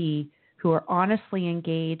see who are honestly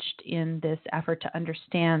engaged in this effort to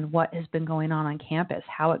understand what has been going on campus,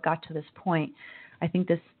 how it got to this point, I think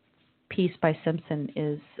this piece by Simpson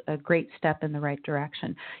is a great step in the right direction.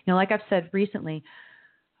 You know, like I've said recently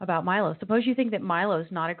about Milo, suppose you think that Milo's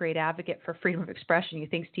not a great advocate for freedom of expression. You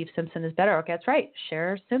think Steve Simpson is better. Okay, that's right.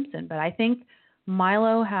 Share Simpson. But I think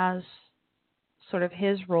Milo has sort of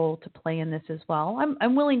his role to play in this as well.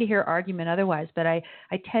 I'm willing to hear argument otherwise, but I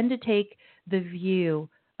tend to take the view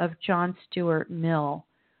of John Stuart Mill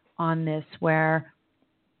on this, where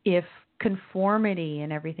if conformity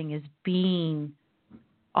and everything is being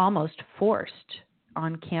almost forced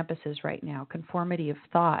on campuses right now, conformity of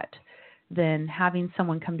thought, then having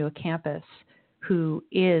someone come to a campus who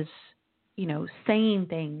is, you know, saying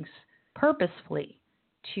things purposefully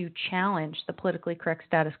to challenge the politically correct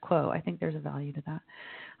status quo, I think there's a value to that.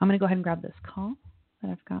 I'm going to go ahead and grab this call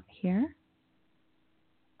that I've got here.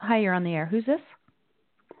 Hi, you're on the air. Who's this?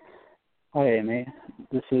 Hi, Amy.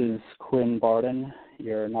 This is Quinn Barden,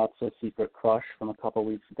 your not-so-secret crush from a couple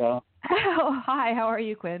weeks ago. Oh, hi. How are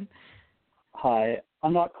you, Quinn? Hi.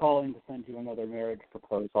 I'm not calling to send you another marriage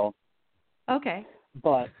proposal. Okay.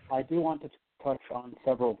 But I do want to touch on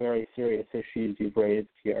several very serious issues you've raised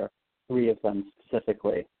here, 3 of them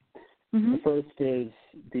specifically. Mm-hmm. The first is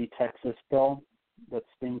the Texas bill that's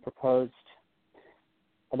being proposed.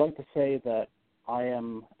 I'd like to say that I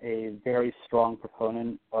am a very strong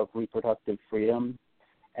proponent of reproductive freedom,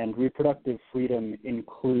 and reproductive freedom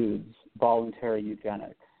includes voluntary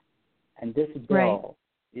eugenics. And this bill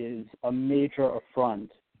is a major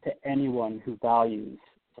affront to anyone who values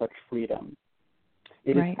such freedom.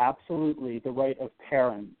 It is absolutely the right of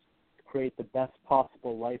parents to create the best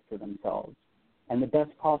possible life for themselves. And the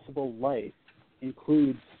best possible life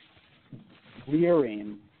includes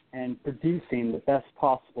rearing and producing the best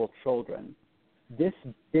possible children. This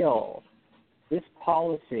bill, this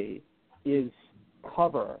policy is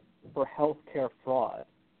cover for healthcare fraud.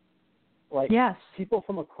 Like, people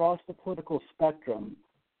from across the political spectrum,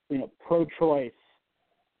 you know, pro-choice,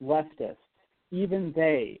 leftists, even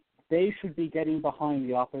they should be getting behind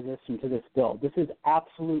the opposition to this bill. This is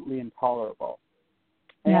absolutely intolerable.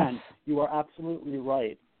 And you are absolutely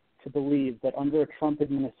right to believe that under a Trump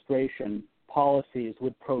administration, policies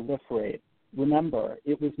would proliferate. Remember,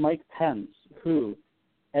 it was Mike Pence who,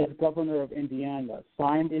 as governor of Indiana,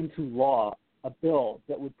 signed into law a bill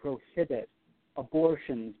that would prohibit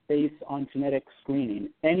abortions based on genetic screening,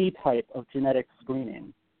 any type of genetic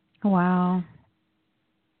screening. Wow.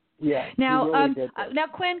 Yeah. Now, really now,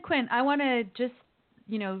 Quinn, I want to just,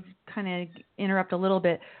 you know, kind of interrupt a little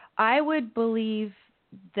bit. I would believe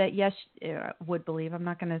that, I'm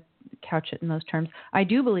not going to couch it in those terms. I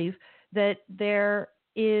do believe that there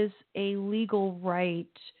is a legal right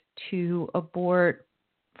to abort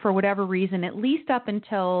for whatever reason, at least up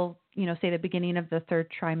until, you know, say the beginning of the 3rd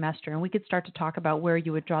trimester, and we could start to talk about where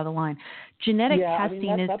you would draw the line. Genetic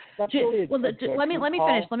testing that's really let me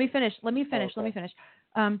finish.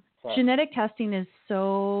 Genetic testing is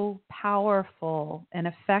so powerful and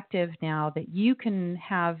effective now that you can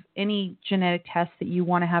have any genetic test that you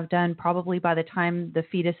want to have done probably by the time the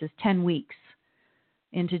fetus is 10 weeks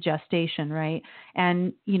into gestation, right?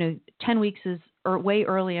 And, you know, 10 weeks is way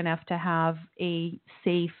early enough to have a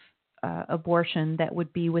safe abortion that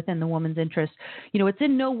would be within the woman's interest. You know, it's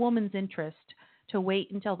in no woman's interest to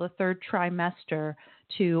wait until the 3rd trimester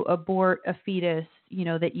to abort a fetus, you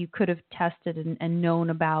know, that you could have tested and known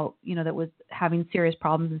about, you know, that was having serious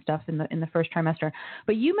problems and stuff in the 1st trimester.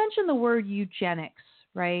 But you mentioned the word eugenics,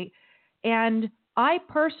 right? And I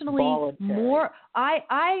personally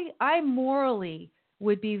I morally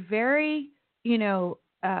would be very, you know,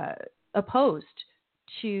 opposed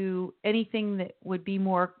to anything that would be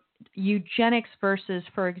more eugenics versus,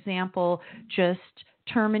 for example, just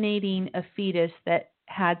terminating a fetus that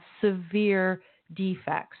had severe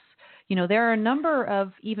defects. You know, there are a number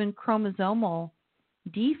of even chromosomal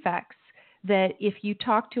defects that if you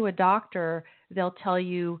talk to a doctor, they'll tell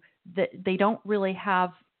you that they don't really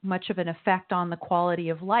have much of an effect on the quality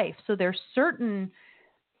of life. So there's certain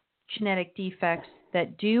genetic defects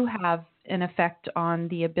that do have an effect on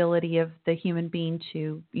the ability of the human being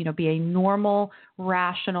to, be a normal,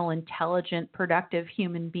 rational, intelligent, productive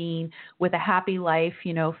human being with a happy life,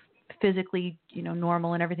 physically,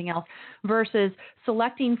 normal and everything else, versus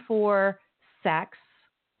selecting for sex.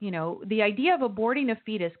 The idea of aborting a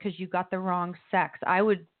fetus because you got the wrong sex, I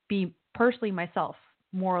would be personally myself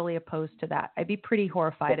morally opposed to that. I'd be pretty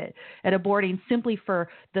horrified at aborting simply for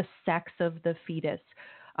the sex of the fetus.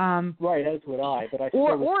 Right, as would I. But I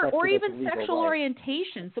still or even sexual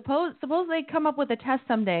orientation. Suppose they come up with a test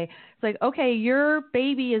someday. It's like, okay, your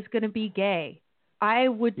baby is going to be gay. I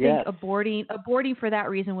would think aborting for that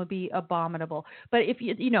reason would be abominable. But if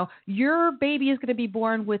your baby is going to be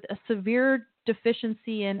born with a severe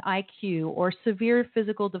deficiency in IQ or severe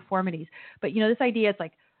physical deformities. But this idea, it's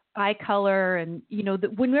like eye color, and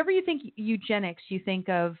whenever you think eugenics, you think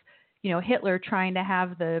of Hitler trying to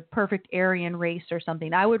have the perfect Aryan race or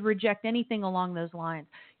something. I would reject anything along those lines.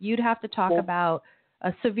 You'd have to talk about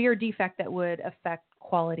a severe defect that would affect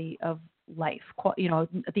quality of life,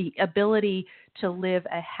 the ability to live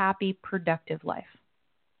a happy, productive life.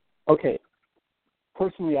 Okay.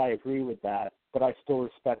 Personally, I agree with that, but I still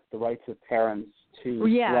respect the rights of parents to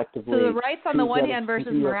collectively. So the rights on the one hand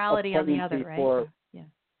versus morality on the other, right?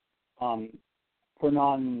 For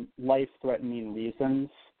non-life-threatening reasons.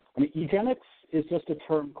 I mean, eugenics is just a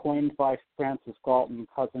term coined by Francis Galton,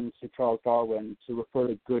 cousin to Charles Darwin, to refer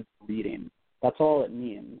to good breeding. That's all it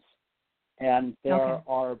means. And there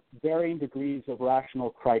are varying degrees of rational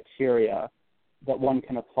criteria that one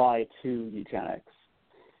can apply to eugenics.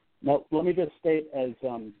 Now, let me just state as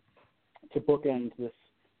to bookend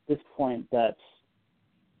this point that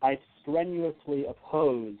I strenuously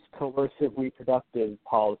oppose coercive reproductive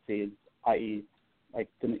policies, i.e., like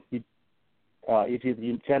e.g. the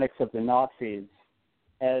eugenics of the Nazis,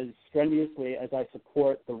 as strenuously as I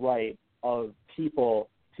support the right of people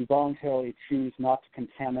to voluntarily choose not to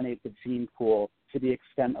contaminate the gene pool to the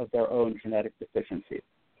extent of their own genetic deficiencies.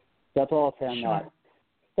 That's all I'll say on that.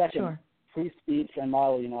 Second, free speech and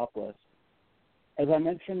Milo Yiannopoulos. As I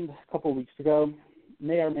mentioned a couple of weeks ago,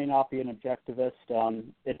 may or may not be an objectivist.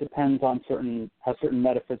 It depends on how certain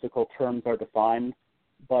metaphysical terms are defined.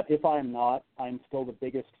 But if I'm not, I'm still the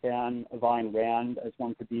biggest fan of Ayn Rand, as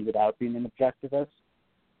one could be without being an objectivist.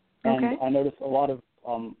 And I notice a lot of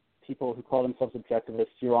people who call themselves objectivists,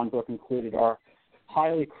 your own book included, are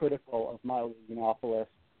highly critical of Milo Yiannopoulos.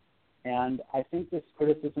 And I think this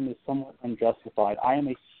criticism is somewhat unjustified. I am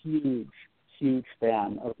a huge, huge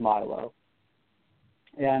fan of Milo.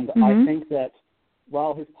 And I think that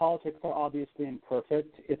while his politics are obviously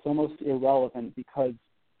imperfect, it's almost irrelevant because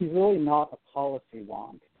he's really not a policy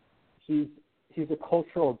wonk. He's a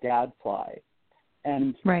cultural gadfly.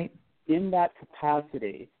 And in that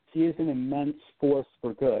capacity, he is an immense force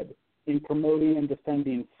for good in promoting and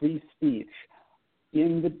defending free speech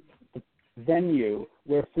in the venue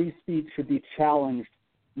where free speech should be challenged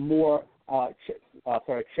more,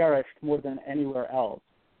 cherished more than anywhere else,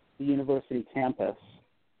 the university campus.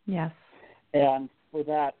 Yes. And for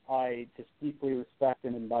that, I just deeply respect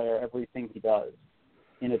and admire everything he does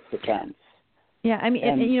in its defense. Yeah, I mean,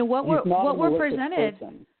 and what we're presented,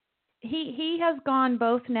 he has gone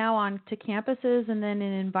both now on to campuses and then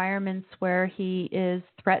in environments where he is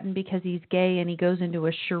threatened because he's gay and he goes into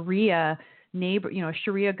a Sharia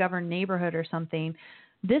Sharia governed neighborhood or something.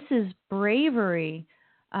 This is bravery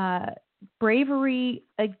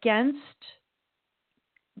against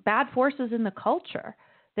bad forces in the culture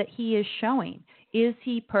that he is showing. Is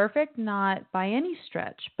he perfect? Not by any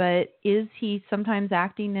stretch, but is he sometimes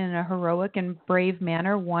acting in a heroic and brave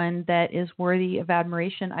manner, one that is worthy of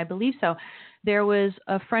admiration? I believe so. There was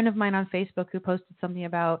a friend of mine on Facebook who posted something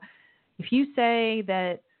about, if you say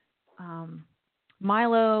that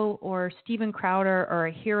Milo or Steven Crowder are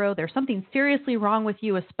a hero, there's something seriously wrong with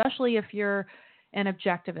you, especially if you're an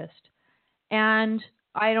objectivist. And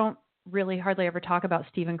I don't really hardly ever talk about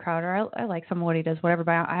Steven Crowder. I like some of what he does, whatever,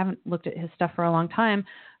 but I haven't looked at his stuff for a long time.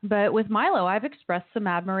 But with Milo, I've expressed some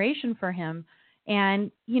admiration for him.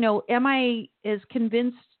 And, am I as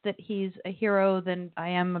convinced that he's a hero than I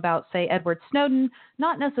am about, say, Edward Snowden?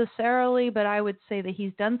 Not necessarily, but I would say that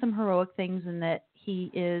he's done some heroic things and that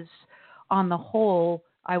he is, on the whole,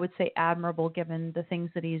 I would say admirable given the things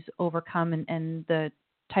that he's overcome and the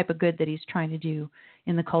type of good that he's trying to do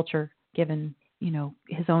in the culture, given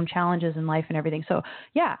his own challenges in life and everything. So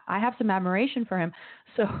yeah, I have some admiration for him.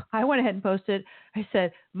 So I went ahead and posted, I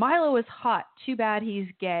said, Milo is hot. Too bad he's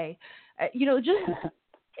gay. Just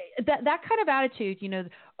that kind of attitude,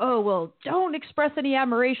 oh, well, don't express any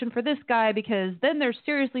admiration for this guy because then there's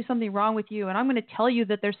seriously something wrong with you. And I'm going to tell you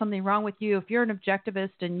that there's something wrong with you if you're an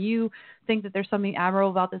objectivist and you think that there's something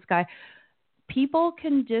admirable about this guy. People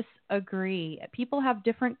can disagree. People have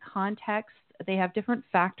different contexts. They have different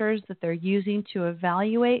factors that they're using to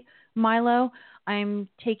evaluate Milo. I'm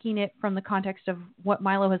taking it from the context of what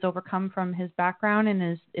Milo has overcome from his background in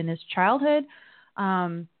his childhood.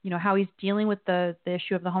 How he's dealing with the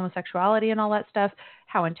issue of the homosexuality and all that stuff,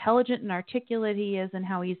 how intelligent and articulate he is, and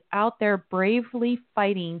how he's out there bravely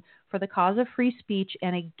fighting for the cause of free speech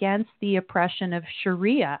and against the oppression of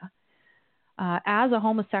Sharia as a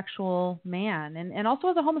homosexual man and also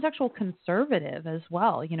as a homosexual conservative as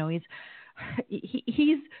well.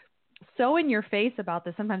 He's so in your face about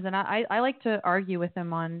this sometimes, and I like to argue with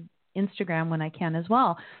him on Instagram when I can as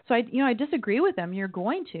well. So I disagree with him. You're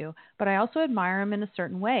going to, but I also admire him in a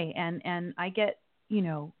certain way. And I get,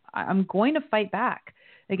 I'm going to fight back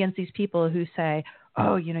against these people who say,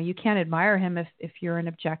 oh, you can't admire him if you're an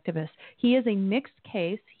objectivist. He is a mixed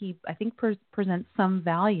case. He, I think, presents some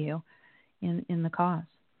value in the cause.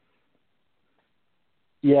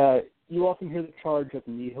 Yeah, you often hear the charge of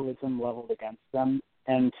nihilism leveled against them.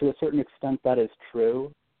 And to a certain extent that is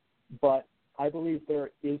true. But I believe there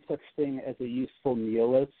is such thing as a useful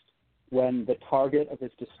nihilist when the target of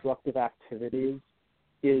his destructive activities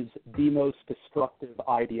is the most destructive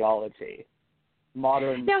ideology.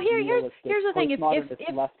 Modern now here's the thing: if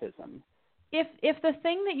leftism. If the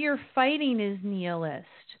thing that you're fighting is nihilist,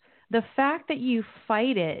 the fact that you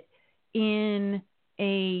fight it in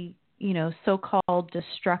a so-called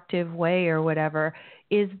destructive way or whatever,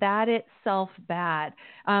 is that itself bad?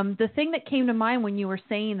 The thing that came to mind when you were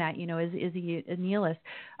saying that, is he a nihilist?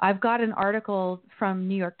 I've got an article from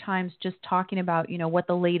New York Times just talking about, what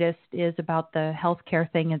the latest is about the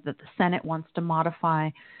healthcare thing is that the Senate wants to modify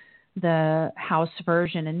the House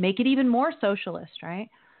version and make it even more socialist, right?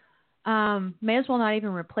 May as well not even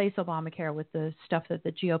replace Obamacare with the stuff that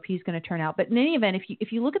the GOP is going to turn out. But in any event,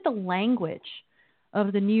 if you look at the language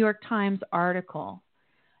of the New York Times article,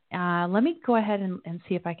 let me go ahead and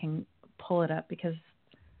see if I can pull it up because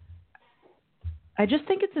I just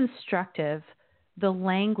think it's instructive, the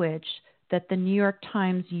language that the New York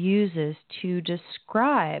Times uses to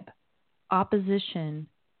describe opposition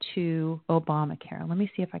to Obamacare. Let me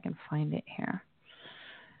see if I can find it here.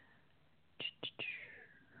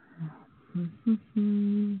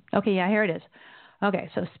 Okay, yeah, here it is. Okay,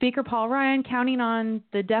 so Speaker Paul Ryan counting on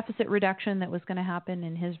the deficit reduction that was going to happen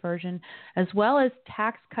in his version, as well as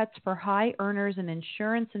tax cuts for high earners and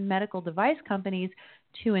insurance and medical device companies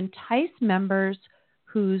to entice members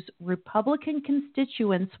whose Republican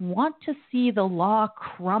constituents want to see the law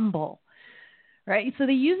crumble. Right? So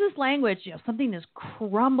they use this language, something is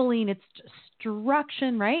crumbling, it's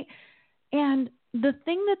destruction, right? And the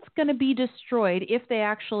thing that's going to be destroyed if they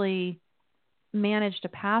actually manage to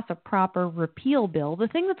pass a proper repeal bill, the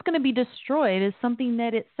thing that's going to be destroyed is something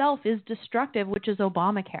that itself is destructive, which is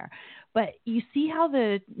Obamacare. But you see how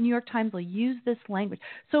the New York Times will use this language.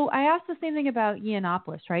 So I asked the same thing about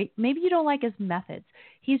Yiannopoulos, right? Maybe you don't like his methods.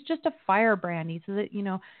 He's just a firebrand. He's,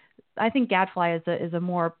 I think gadfly is a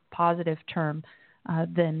more positive term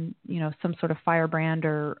than, some sort of firebrand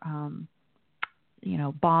or,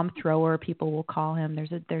 bomb thrower, people will call him.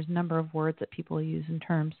 There's a number of words that people use in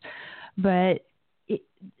terms. But,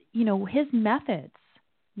 his methods,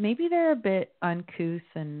 maybe they're a bit uncouth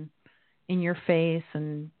and in your face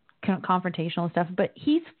and confrontational and stuff, but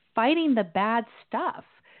he's fighting the bad stuff.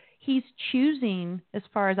 He's choosing, as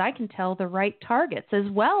far as I can tell, the right targets, as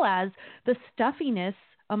well as the stuffiness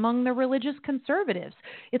among the religious conservatives.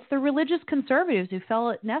 It's the religious conservatives who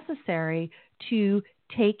felt it necessary to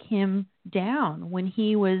take him down when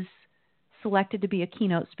he was selected to be a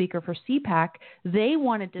keynote speaker for CPAC. They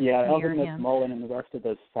wanted to smear him. Mullen and the rest of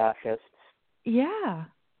those fascists. Yeah.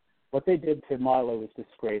 What they did to Milo was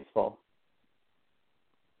disgraceful.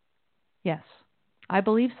 Yes, I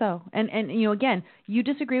believe so. And again, you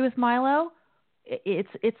disagree with Milo,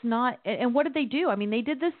 it's not. And what did they do? I mean, they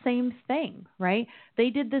did the same thing, right? They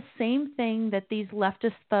did the same thing that these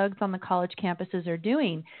leftist thugs on the college campuses are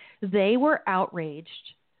doing. They were outraged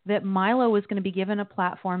that Milo was going to be given a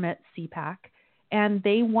platform at CPAC, and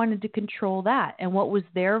they wanted to control that. And what was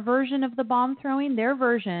their version of the bomb throwing? Their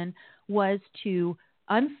version was to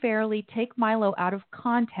unfairly take Milo out of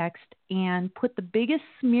context and put the biggest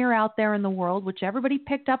smear out there in the world, which everybody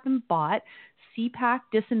picked up and bought. CPAC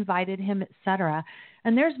disinvited him, etc.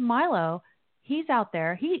 And there's Milo. He's out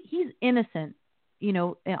there. He's innocent,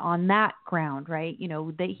 on that ground, right?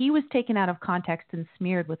 He was taken out of context and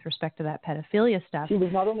smeared with respect to that pedophilia stuff. He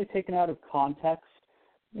was not only taken out of context,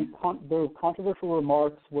 the controversial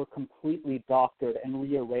remarks were completely doctored and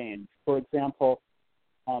rearranged. For example,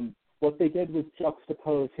 what they did was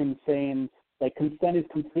juxtapose him saying, like, consent is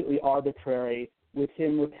completely arbitrary, with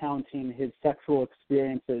him recounting his sexual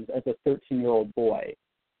experiences as a 13-year-old boy,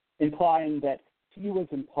 implying that he was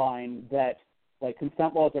implying that, like,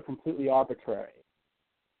 consent laws are completely arbitrary.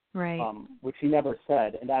 Right. Which he never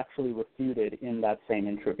said, and actually refuted in that same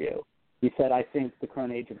interview. He said, I think the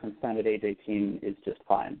current age of consent at age 18 is just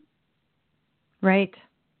fine. Right.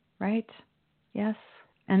 Yes.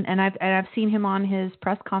 And I've seen him on his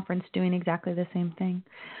press conference doing exactly the same thing.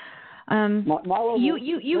 You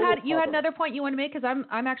had another point you want to make, because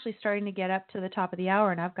I'm actually starting to get up to the top of the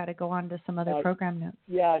hour, and I've got to go on to some other program notes.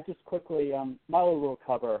 Yeah, just quickly, Milo will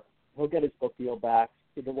recover. He'll get his book deal back.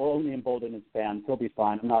 It will only embolden his fans. He'll be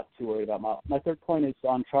fine. I'm not too worried about Milo. My third point is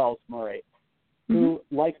on Charles Murray, who,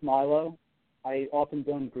 like Milo, I often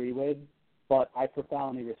don't agree with, but I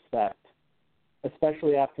profoundly respect,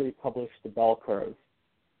 especially after he published The Bell Curve.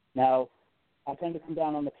 Now, I tend to come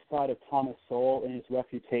down on the side of Thomas Sowell in his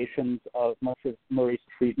refutations of much of Murray's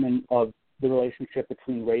treatment of the relationship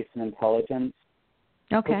between race and intelligence.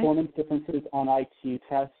 Okay. Performance differences on IQ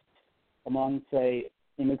tests among, say,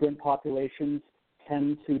 immigrant populations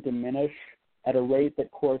tend to diminish at a rate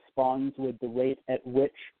that corresponds with the rate at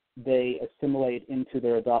which they assimilate into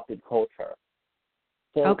their adopted culture.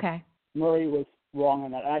 So Murray was wrong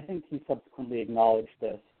on that. I think he subsequently acknowledged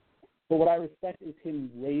this. But what I respect is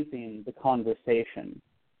him raising the conversation,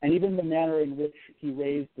 and even the manner in which he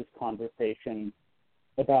raised this conversation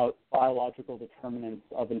about biological determinants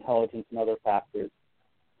of intelligence and other factors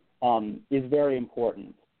is very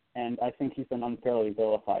important. And I think he's been unfairly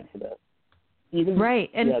vilified for this.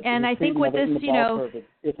 And I think with this, it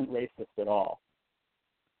isn't racist at all.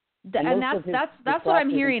 And that's what I'm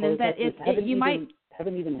hearing, is that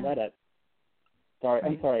haven't even read it. Sorry,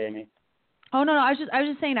 I'm sorry, Amy. Oh no, I was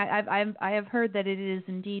just saying I have heard that it is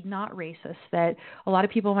indeed not racist, that a lot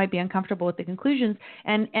of people might be uncomfortable with the conclusions,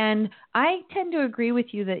 and I tend to agree with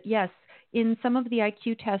you that yes, in some of the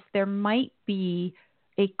IQ tests there might be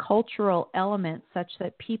a cultural element such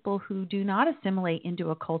that people who do not assimilate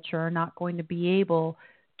into a culture are not going to be able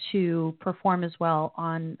to perform as well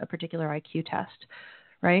on a particular IQ test,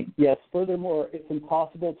 right? Yes. Furthermore, it's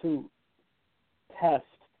impossible to test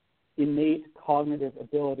innate cognitive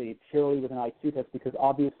ability purely with an IQ test because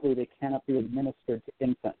obviously they cannot be administered to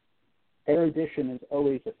infants. Erudition is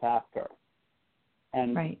always a factor.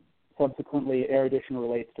 And subsequently, erudition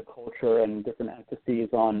relates to culture and different emphases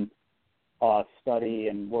on study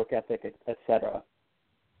and work ethic, etc.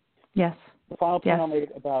 Yes. The final point I'll make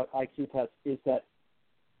about IQ tests is that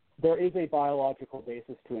there is a biological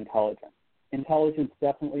basis to intelligence. Intelligence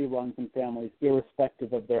definitely runs in families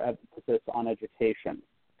irrespective of their emphasis on education.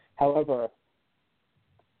 However,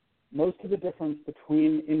 most of the difference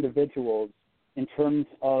between individuals in terms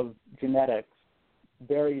of genetics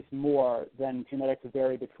varies more than genetics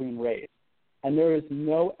vary between race. And there is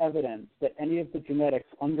no evidence that any of the genetics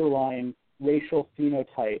underlying racial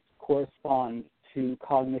phenotypes correspond to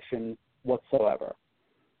cognition whatsoever.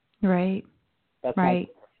 Right. That's my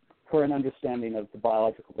current understanding of the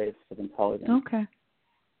biological basis of intelligence.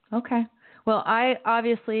 Okay. Well, I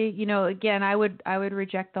obviously, again, I would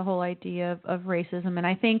reject the whole idea of racism. And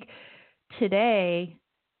I think today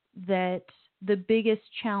that the biggest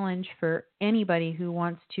challenge for anybody who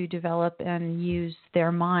wants to develop and use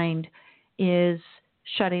their mind is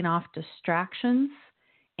shutting off distractions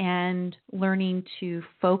and learning to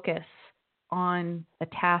focus on a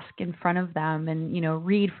task in front of them and,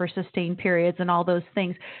 read for sustained periods and all those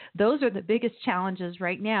things. Those are the biggest challenges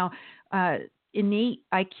right now. Innate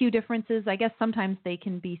IQ differences, I guess sometimes they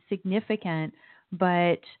can be significant,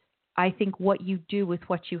 but I think what you do with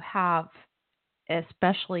what you have,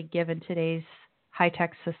 especially given today's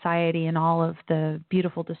high-tech society and all of the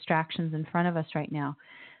beautiful distractions in front of us right now,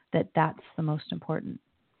 that's the most important.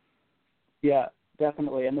 Yeah,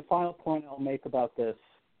 definitely. And the final point I'll make about this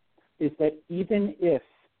is that even if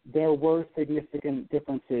there were significant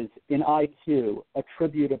differences in IQ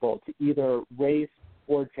attributable to either race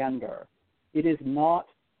or gender, it is not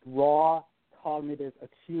raw cognitive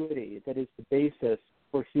acuity that is the basis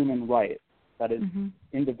for human rights, that is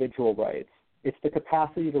individual rights. It's the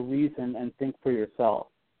capacity to reason and think for yourself.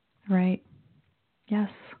 Right. Yes.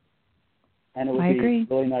 And it would be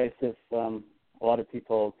really nice if a lot of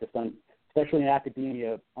people, especially in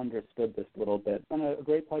academia, understood this a little bit. It's been a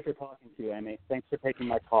great pleasure talking to you, Amy. Thanks for taking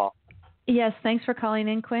my call. Yes, thanks for calling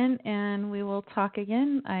in, Quinn, and we will talk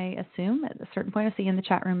again, I assume, at a certain point. I'll see you in the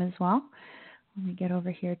chat room as well. Let me get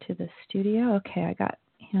over here to the studio. Okay, I got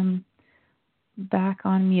him back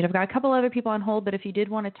on mute. I've got a couple other people on hold, but if you did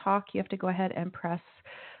want to talk, you have to go ahead and press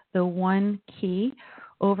the 1 key.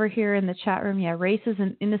 Over here in the chat room, yeah, race is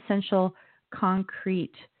an inessential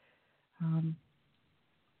concrete.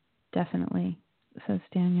 Definitely, says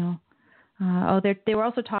Daniel. They were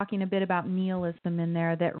also talking a bit about nihilism in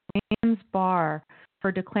there, that Rand's bar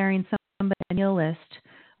for declaring somebody a nihilist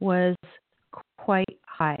was quite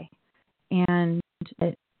high. And,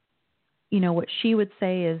 what she would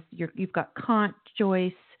say is you've got Kant,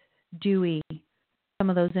 Joyce, Dewey, some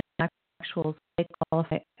of those intellectuals, they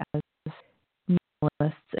qualify as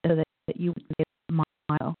nihilists, so that you would say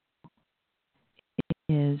Milo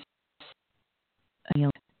is a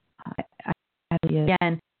nihilist.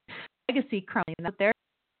 Again, legacy crumbling out there.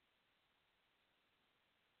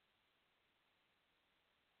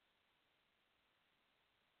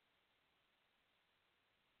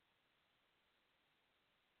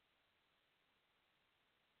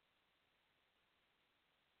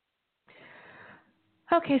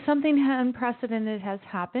 Okay, something unprecedented has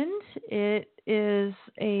happened. It is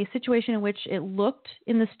a situation in which it looked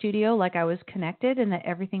in the studio like I was connected and that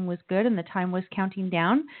everything was good and the time was counting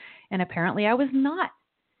down, and apparently I was not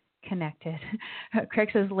connected. Craig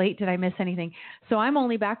says, late, did I miss anything? So I'm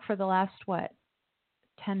only back for the last,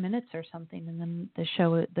 10 minutes or something, and then the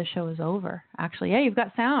show is over. Actually, yeah, you've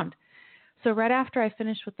got sound. So right after I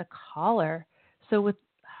finished with the caller,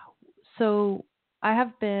 so I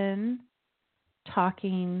have been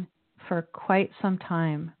talking for quite some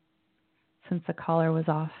time since the caller was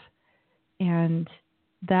off, and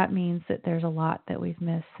that means that there's a lot that we've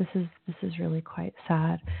missed. This is really quite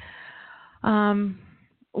sad.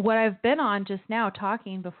 What I've been on just now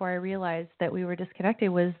talking before I realized that we were disconnected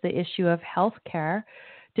was the issue of healthcare.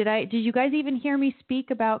 Did you guys even hear me speak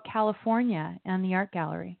about California and the art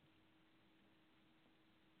gallery?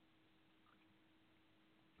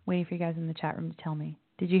 Waiting for you guys in the chat room to tell me.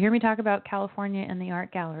 Did you hear me talk about California and the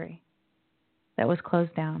art gallery that was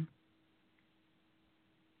closed down?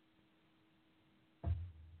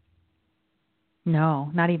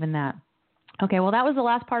 No, not even that. Okay, well, that was the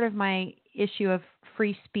last part of my issue of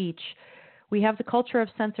free speech. We have the culture of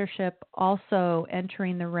censorship also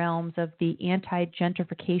entering the realms of the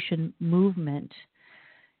anti-gentrification movement.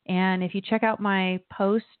 And if you check out my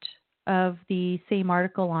post of the same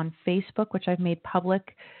article on Facebook, which I've made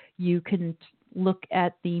public, you can look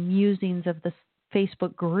at the musings of the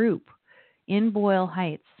Facebook group in Boyle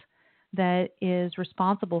Heights that is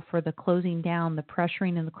responsible for the closing down, the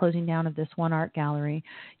pressuring and the closing down of this one art gallery.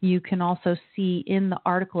 You can also see in the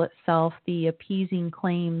article itself the appeasing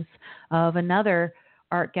claims of another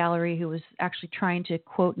art gallery who was actually trying to,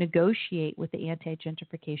 quote, negotiate with the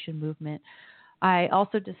anti-gentrification movement. I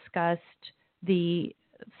also discussed the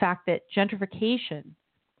fact that gentrification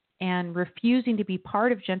and refusing to be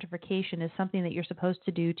part of gentrification is something that you're supposed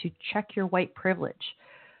to do to check your white privilege,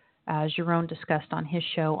 as Jerome discussed on his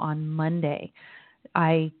show on Monday.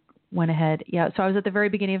 I went ahead. Yeah, so I was at the very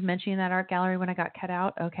beginning of mentioning that art gallery when I got cut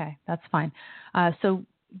out. Okay, that's fine. So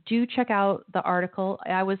do check out the article.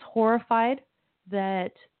 I was horrified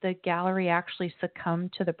that the gallery actually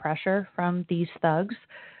succumbed to the pressure from these thugs.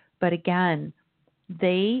 But again,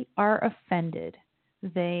 they are offended.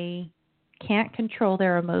 They can't control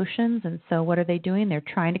their emotions, and so what are they doing? They're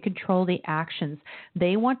trying to control the actions.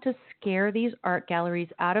 They want to scare these art galleries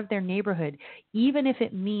out of their neighborhood, even if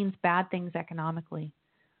it means bad things economically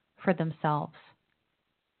for themselves.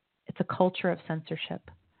 It's a culture of censorship,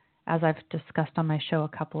 as I've discussed on my show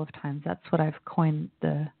a couple of times. That's what I've coined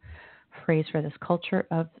the phrase for this, culture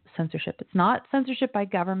of censorship. It's not censorship by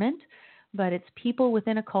government, but it's people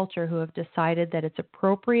within a culture who have decided that it's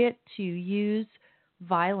appropriate to use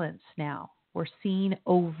violence now. We're seeing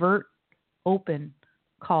overt, open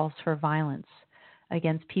calls for violence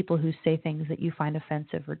against people who say things that you find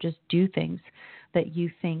offensive or just do things that you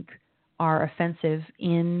think are offensive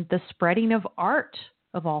in the spreading of art,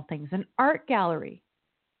 of all things. An art gallery.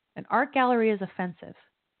 An art gallery is offensive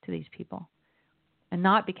to these people. And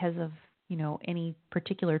not because of, any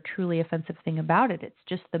particular truly offensive thing about it. It's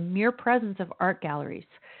just the mere presence of art galleries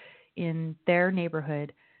in their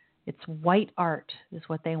neighborhood. It's white art is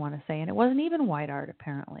what they want to say. And it wasn't even white art,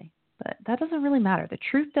 apparently. But that doesn't really matter. The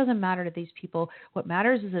truth doesn't matter to these people. What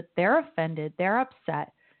matters is that they're offended, they're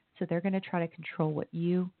upset, so they're going to try to control what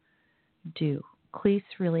you do. Cleese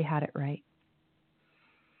really had it right.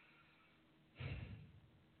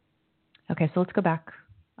 Okay, so let's go back.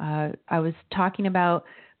 I was talking about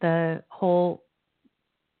the whole,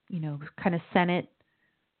 kind of Senate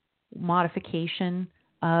modification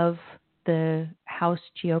of the House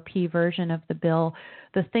GOP version of the bill.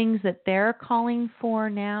 The things that they're calling for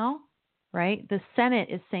now right? The Senate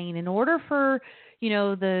is saying in order for,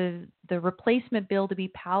 the replacement bill to be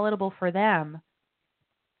palatable for them,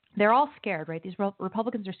 they're all scared, right? These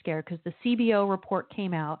Republicans are scared because the CBO report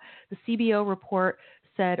came out. The CBO report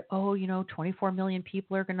said, 24 million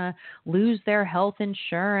people are going to lose their health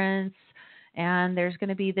insurance, and there's going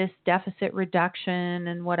to be this deficit reduction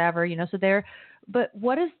and whatever, but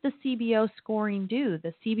what does the CBO scoring do?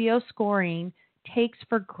 The CBO scoring takes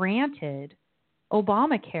for granted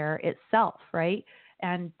Obamacare itself, right?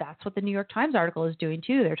 And that's what the New York Times article is doing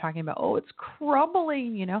too. They're talking about, it's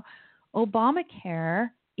crumbling, Obamacare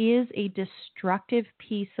is a destructive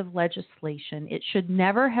piece of legislation. It should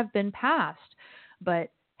never have been passed,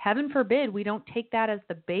 but heaven forbid we don't take that as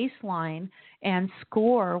the baseline and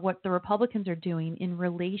score what the Republicans are doing in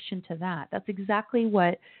relation to that. That's exactly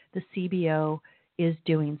what the CBO is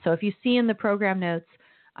doing. So if you see in the program notes,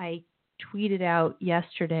 I tweeted out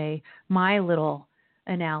yesterday my little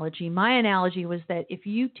analogy. My analogy was that if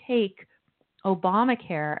you take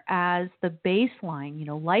Obamacare as the baseline,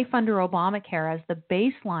 life under Obamacare as the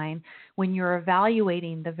baseline when you're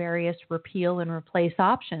evaluating the various repeal and replace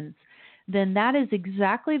options, then that is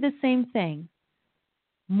exactly the same thing,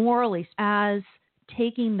 morally, as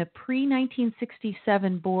taking the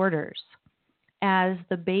pre-1967 borders as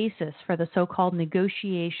the basis for the so-called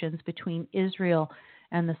negotiations between Israel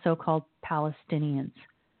and the so-called Palestinians.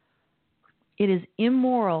 It is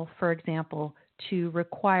immoral, for example, to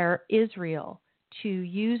require Israel to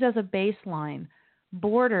use as a baseline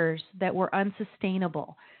borders that were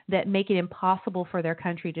unsustainable, that make it impossible for their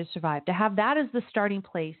country to survive. To have that as the starting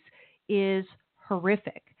place is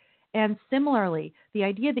horrific. And similarly, the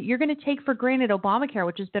idea that you're going to take for granted Obamacare,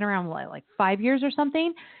 which has been around like 5 years or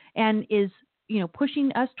something, and is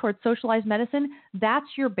pushing us towards socialized medicine, that's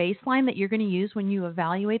your baseline that you're going to use when you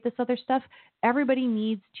evaluate this other stuff. Everybody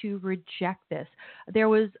needs to reject this. There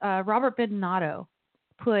was Robert Bidinato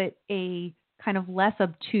put a kind of less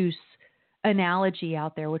obtuse analogy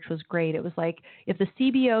out there, which was great. It was like if the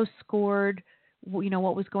CBO scored,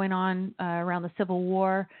 what was going on around the Civil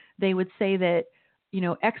War, they would say that,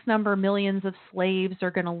 X number millions of slaves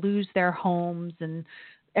are going to lose their homes and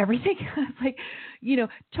everything. Like,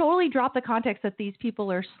 totally drop the context that these people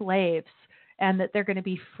are slaves and that they're going to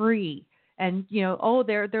be free. And,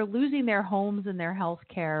 they're losing their homes and their health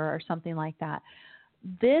care or something like that.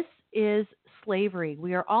 This is slavery.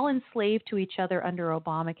 We are all enslaved to each other under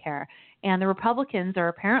Obamacare. And the Republicans are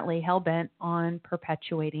apparently hell-bent on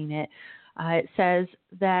perpetuating it. It says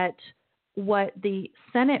that what the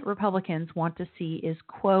Senate Republicans want to see is,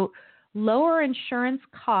 quote, lower insurance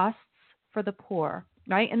costs for the poor.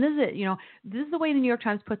 Right? And this is it, this is the way the New York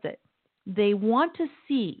Times puts it. They want to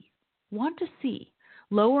see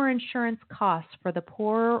lower insurance costs for the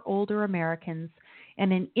poorer, older Americans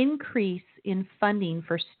and an increase in funding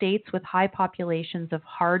for states with high populations of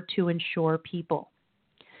hard-to-insure people.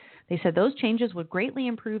 They said those changes would greatly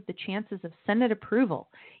improve the chances of Senate approval,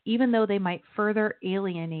 even though they might further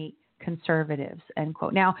alienate conservatives, end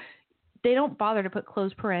quote. Now, they don't bother to put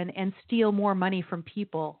close paren and steal more money from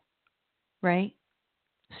people, right?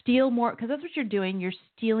 Steal more, because that's what you're doing. You're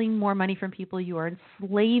stealing more money from people. You are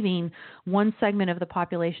enslaving one segment of the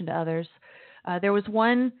population to others. There was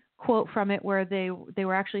one quote from it where they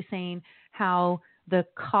were actually saying how the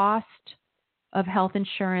cost of health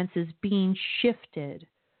insurance is being shifted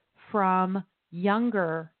from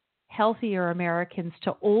younger, healthier Americans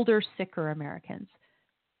to older, sicker Americans.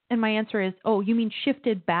 And my answer is, you mean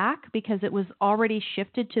shifted back because it was already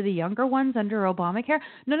shifted to the younger ones under Obamacare?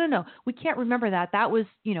 No. We can't remember that. That was,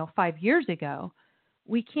 5 years ago.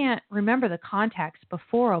 We can't remember the context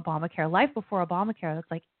before Obamacare. Life before Obamacare,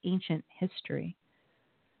 that's like ancient history.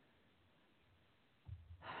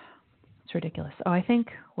 It's ridiculous. I think,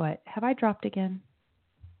 have I dropped again?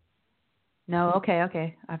 No,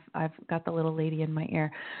 okay. I've got the little lady in my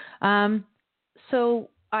ear. So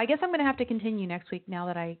I guess I'm going to have to continue next week now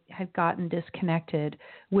that I have gotten disconnected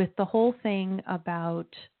with the whole thing about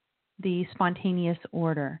the spontaneous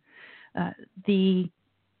order. The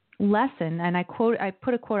lesson, and I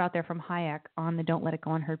put a quote out there from Hayek on the Don't Let It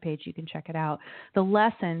Go Unheard page. You can check it out. The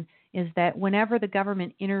lesson is that whenever the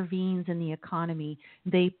government intervenes in the economy,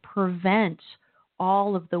 they prevent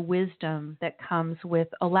all of the wisdom that comes with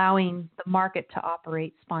allowing the market to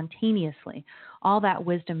operate spontaneously. All that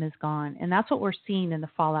wisdom is gone. And that's what we're seeing in the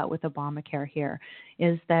fallout with Obamacare here,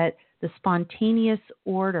 is that the spontaneous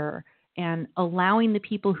order and allowing the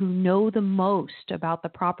people who know the most about the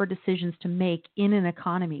proper decisions to make in an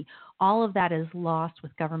economy, all of that is lost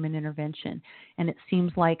with government intervention. And it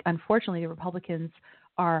seems like, unfortunately, the Republicans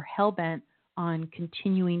are hell-bent on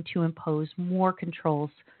continuing to impose more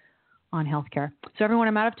controls on healthcare. So everyone,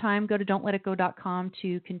 I'm out of time. Go to don'tletitgo.com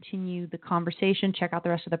to continue the conversation. Check out the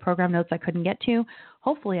rest of the program notes I couldn't get to.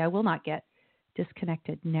 Hopefully I will not get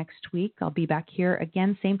disconnected next week. I'll be back here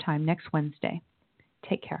again, same time next Wednesday.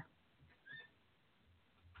 Take care.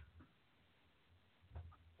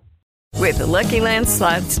 With the Lucky Land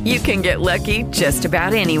Slots, you can get lucky just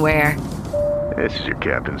about anywhere. This is your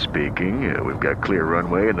captain speaking. We've got clear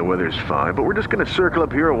runway and the weather's fine, but we're just going to circle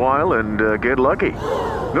up here a while and get lucky.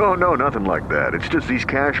 No, nothing like that. It's just these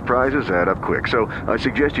cash prizes add up quick. So I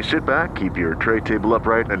suggest you sit back, keep your tray table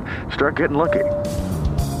upright, and start getting lucky.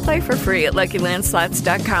 Play for free at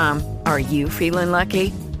LuckyLandSlots.com. Are you feeling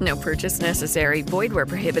lucky? No purchase necessary. Void where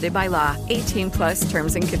prohibited by law. 18+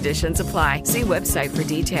 terms and conditions apply. See website for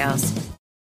details.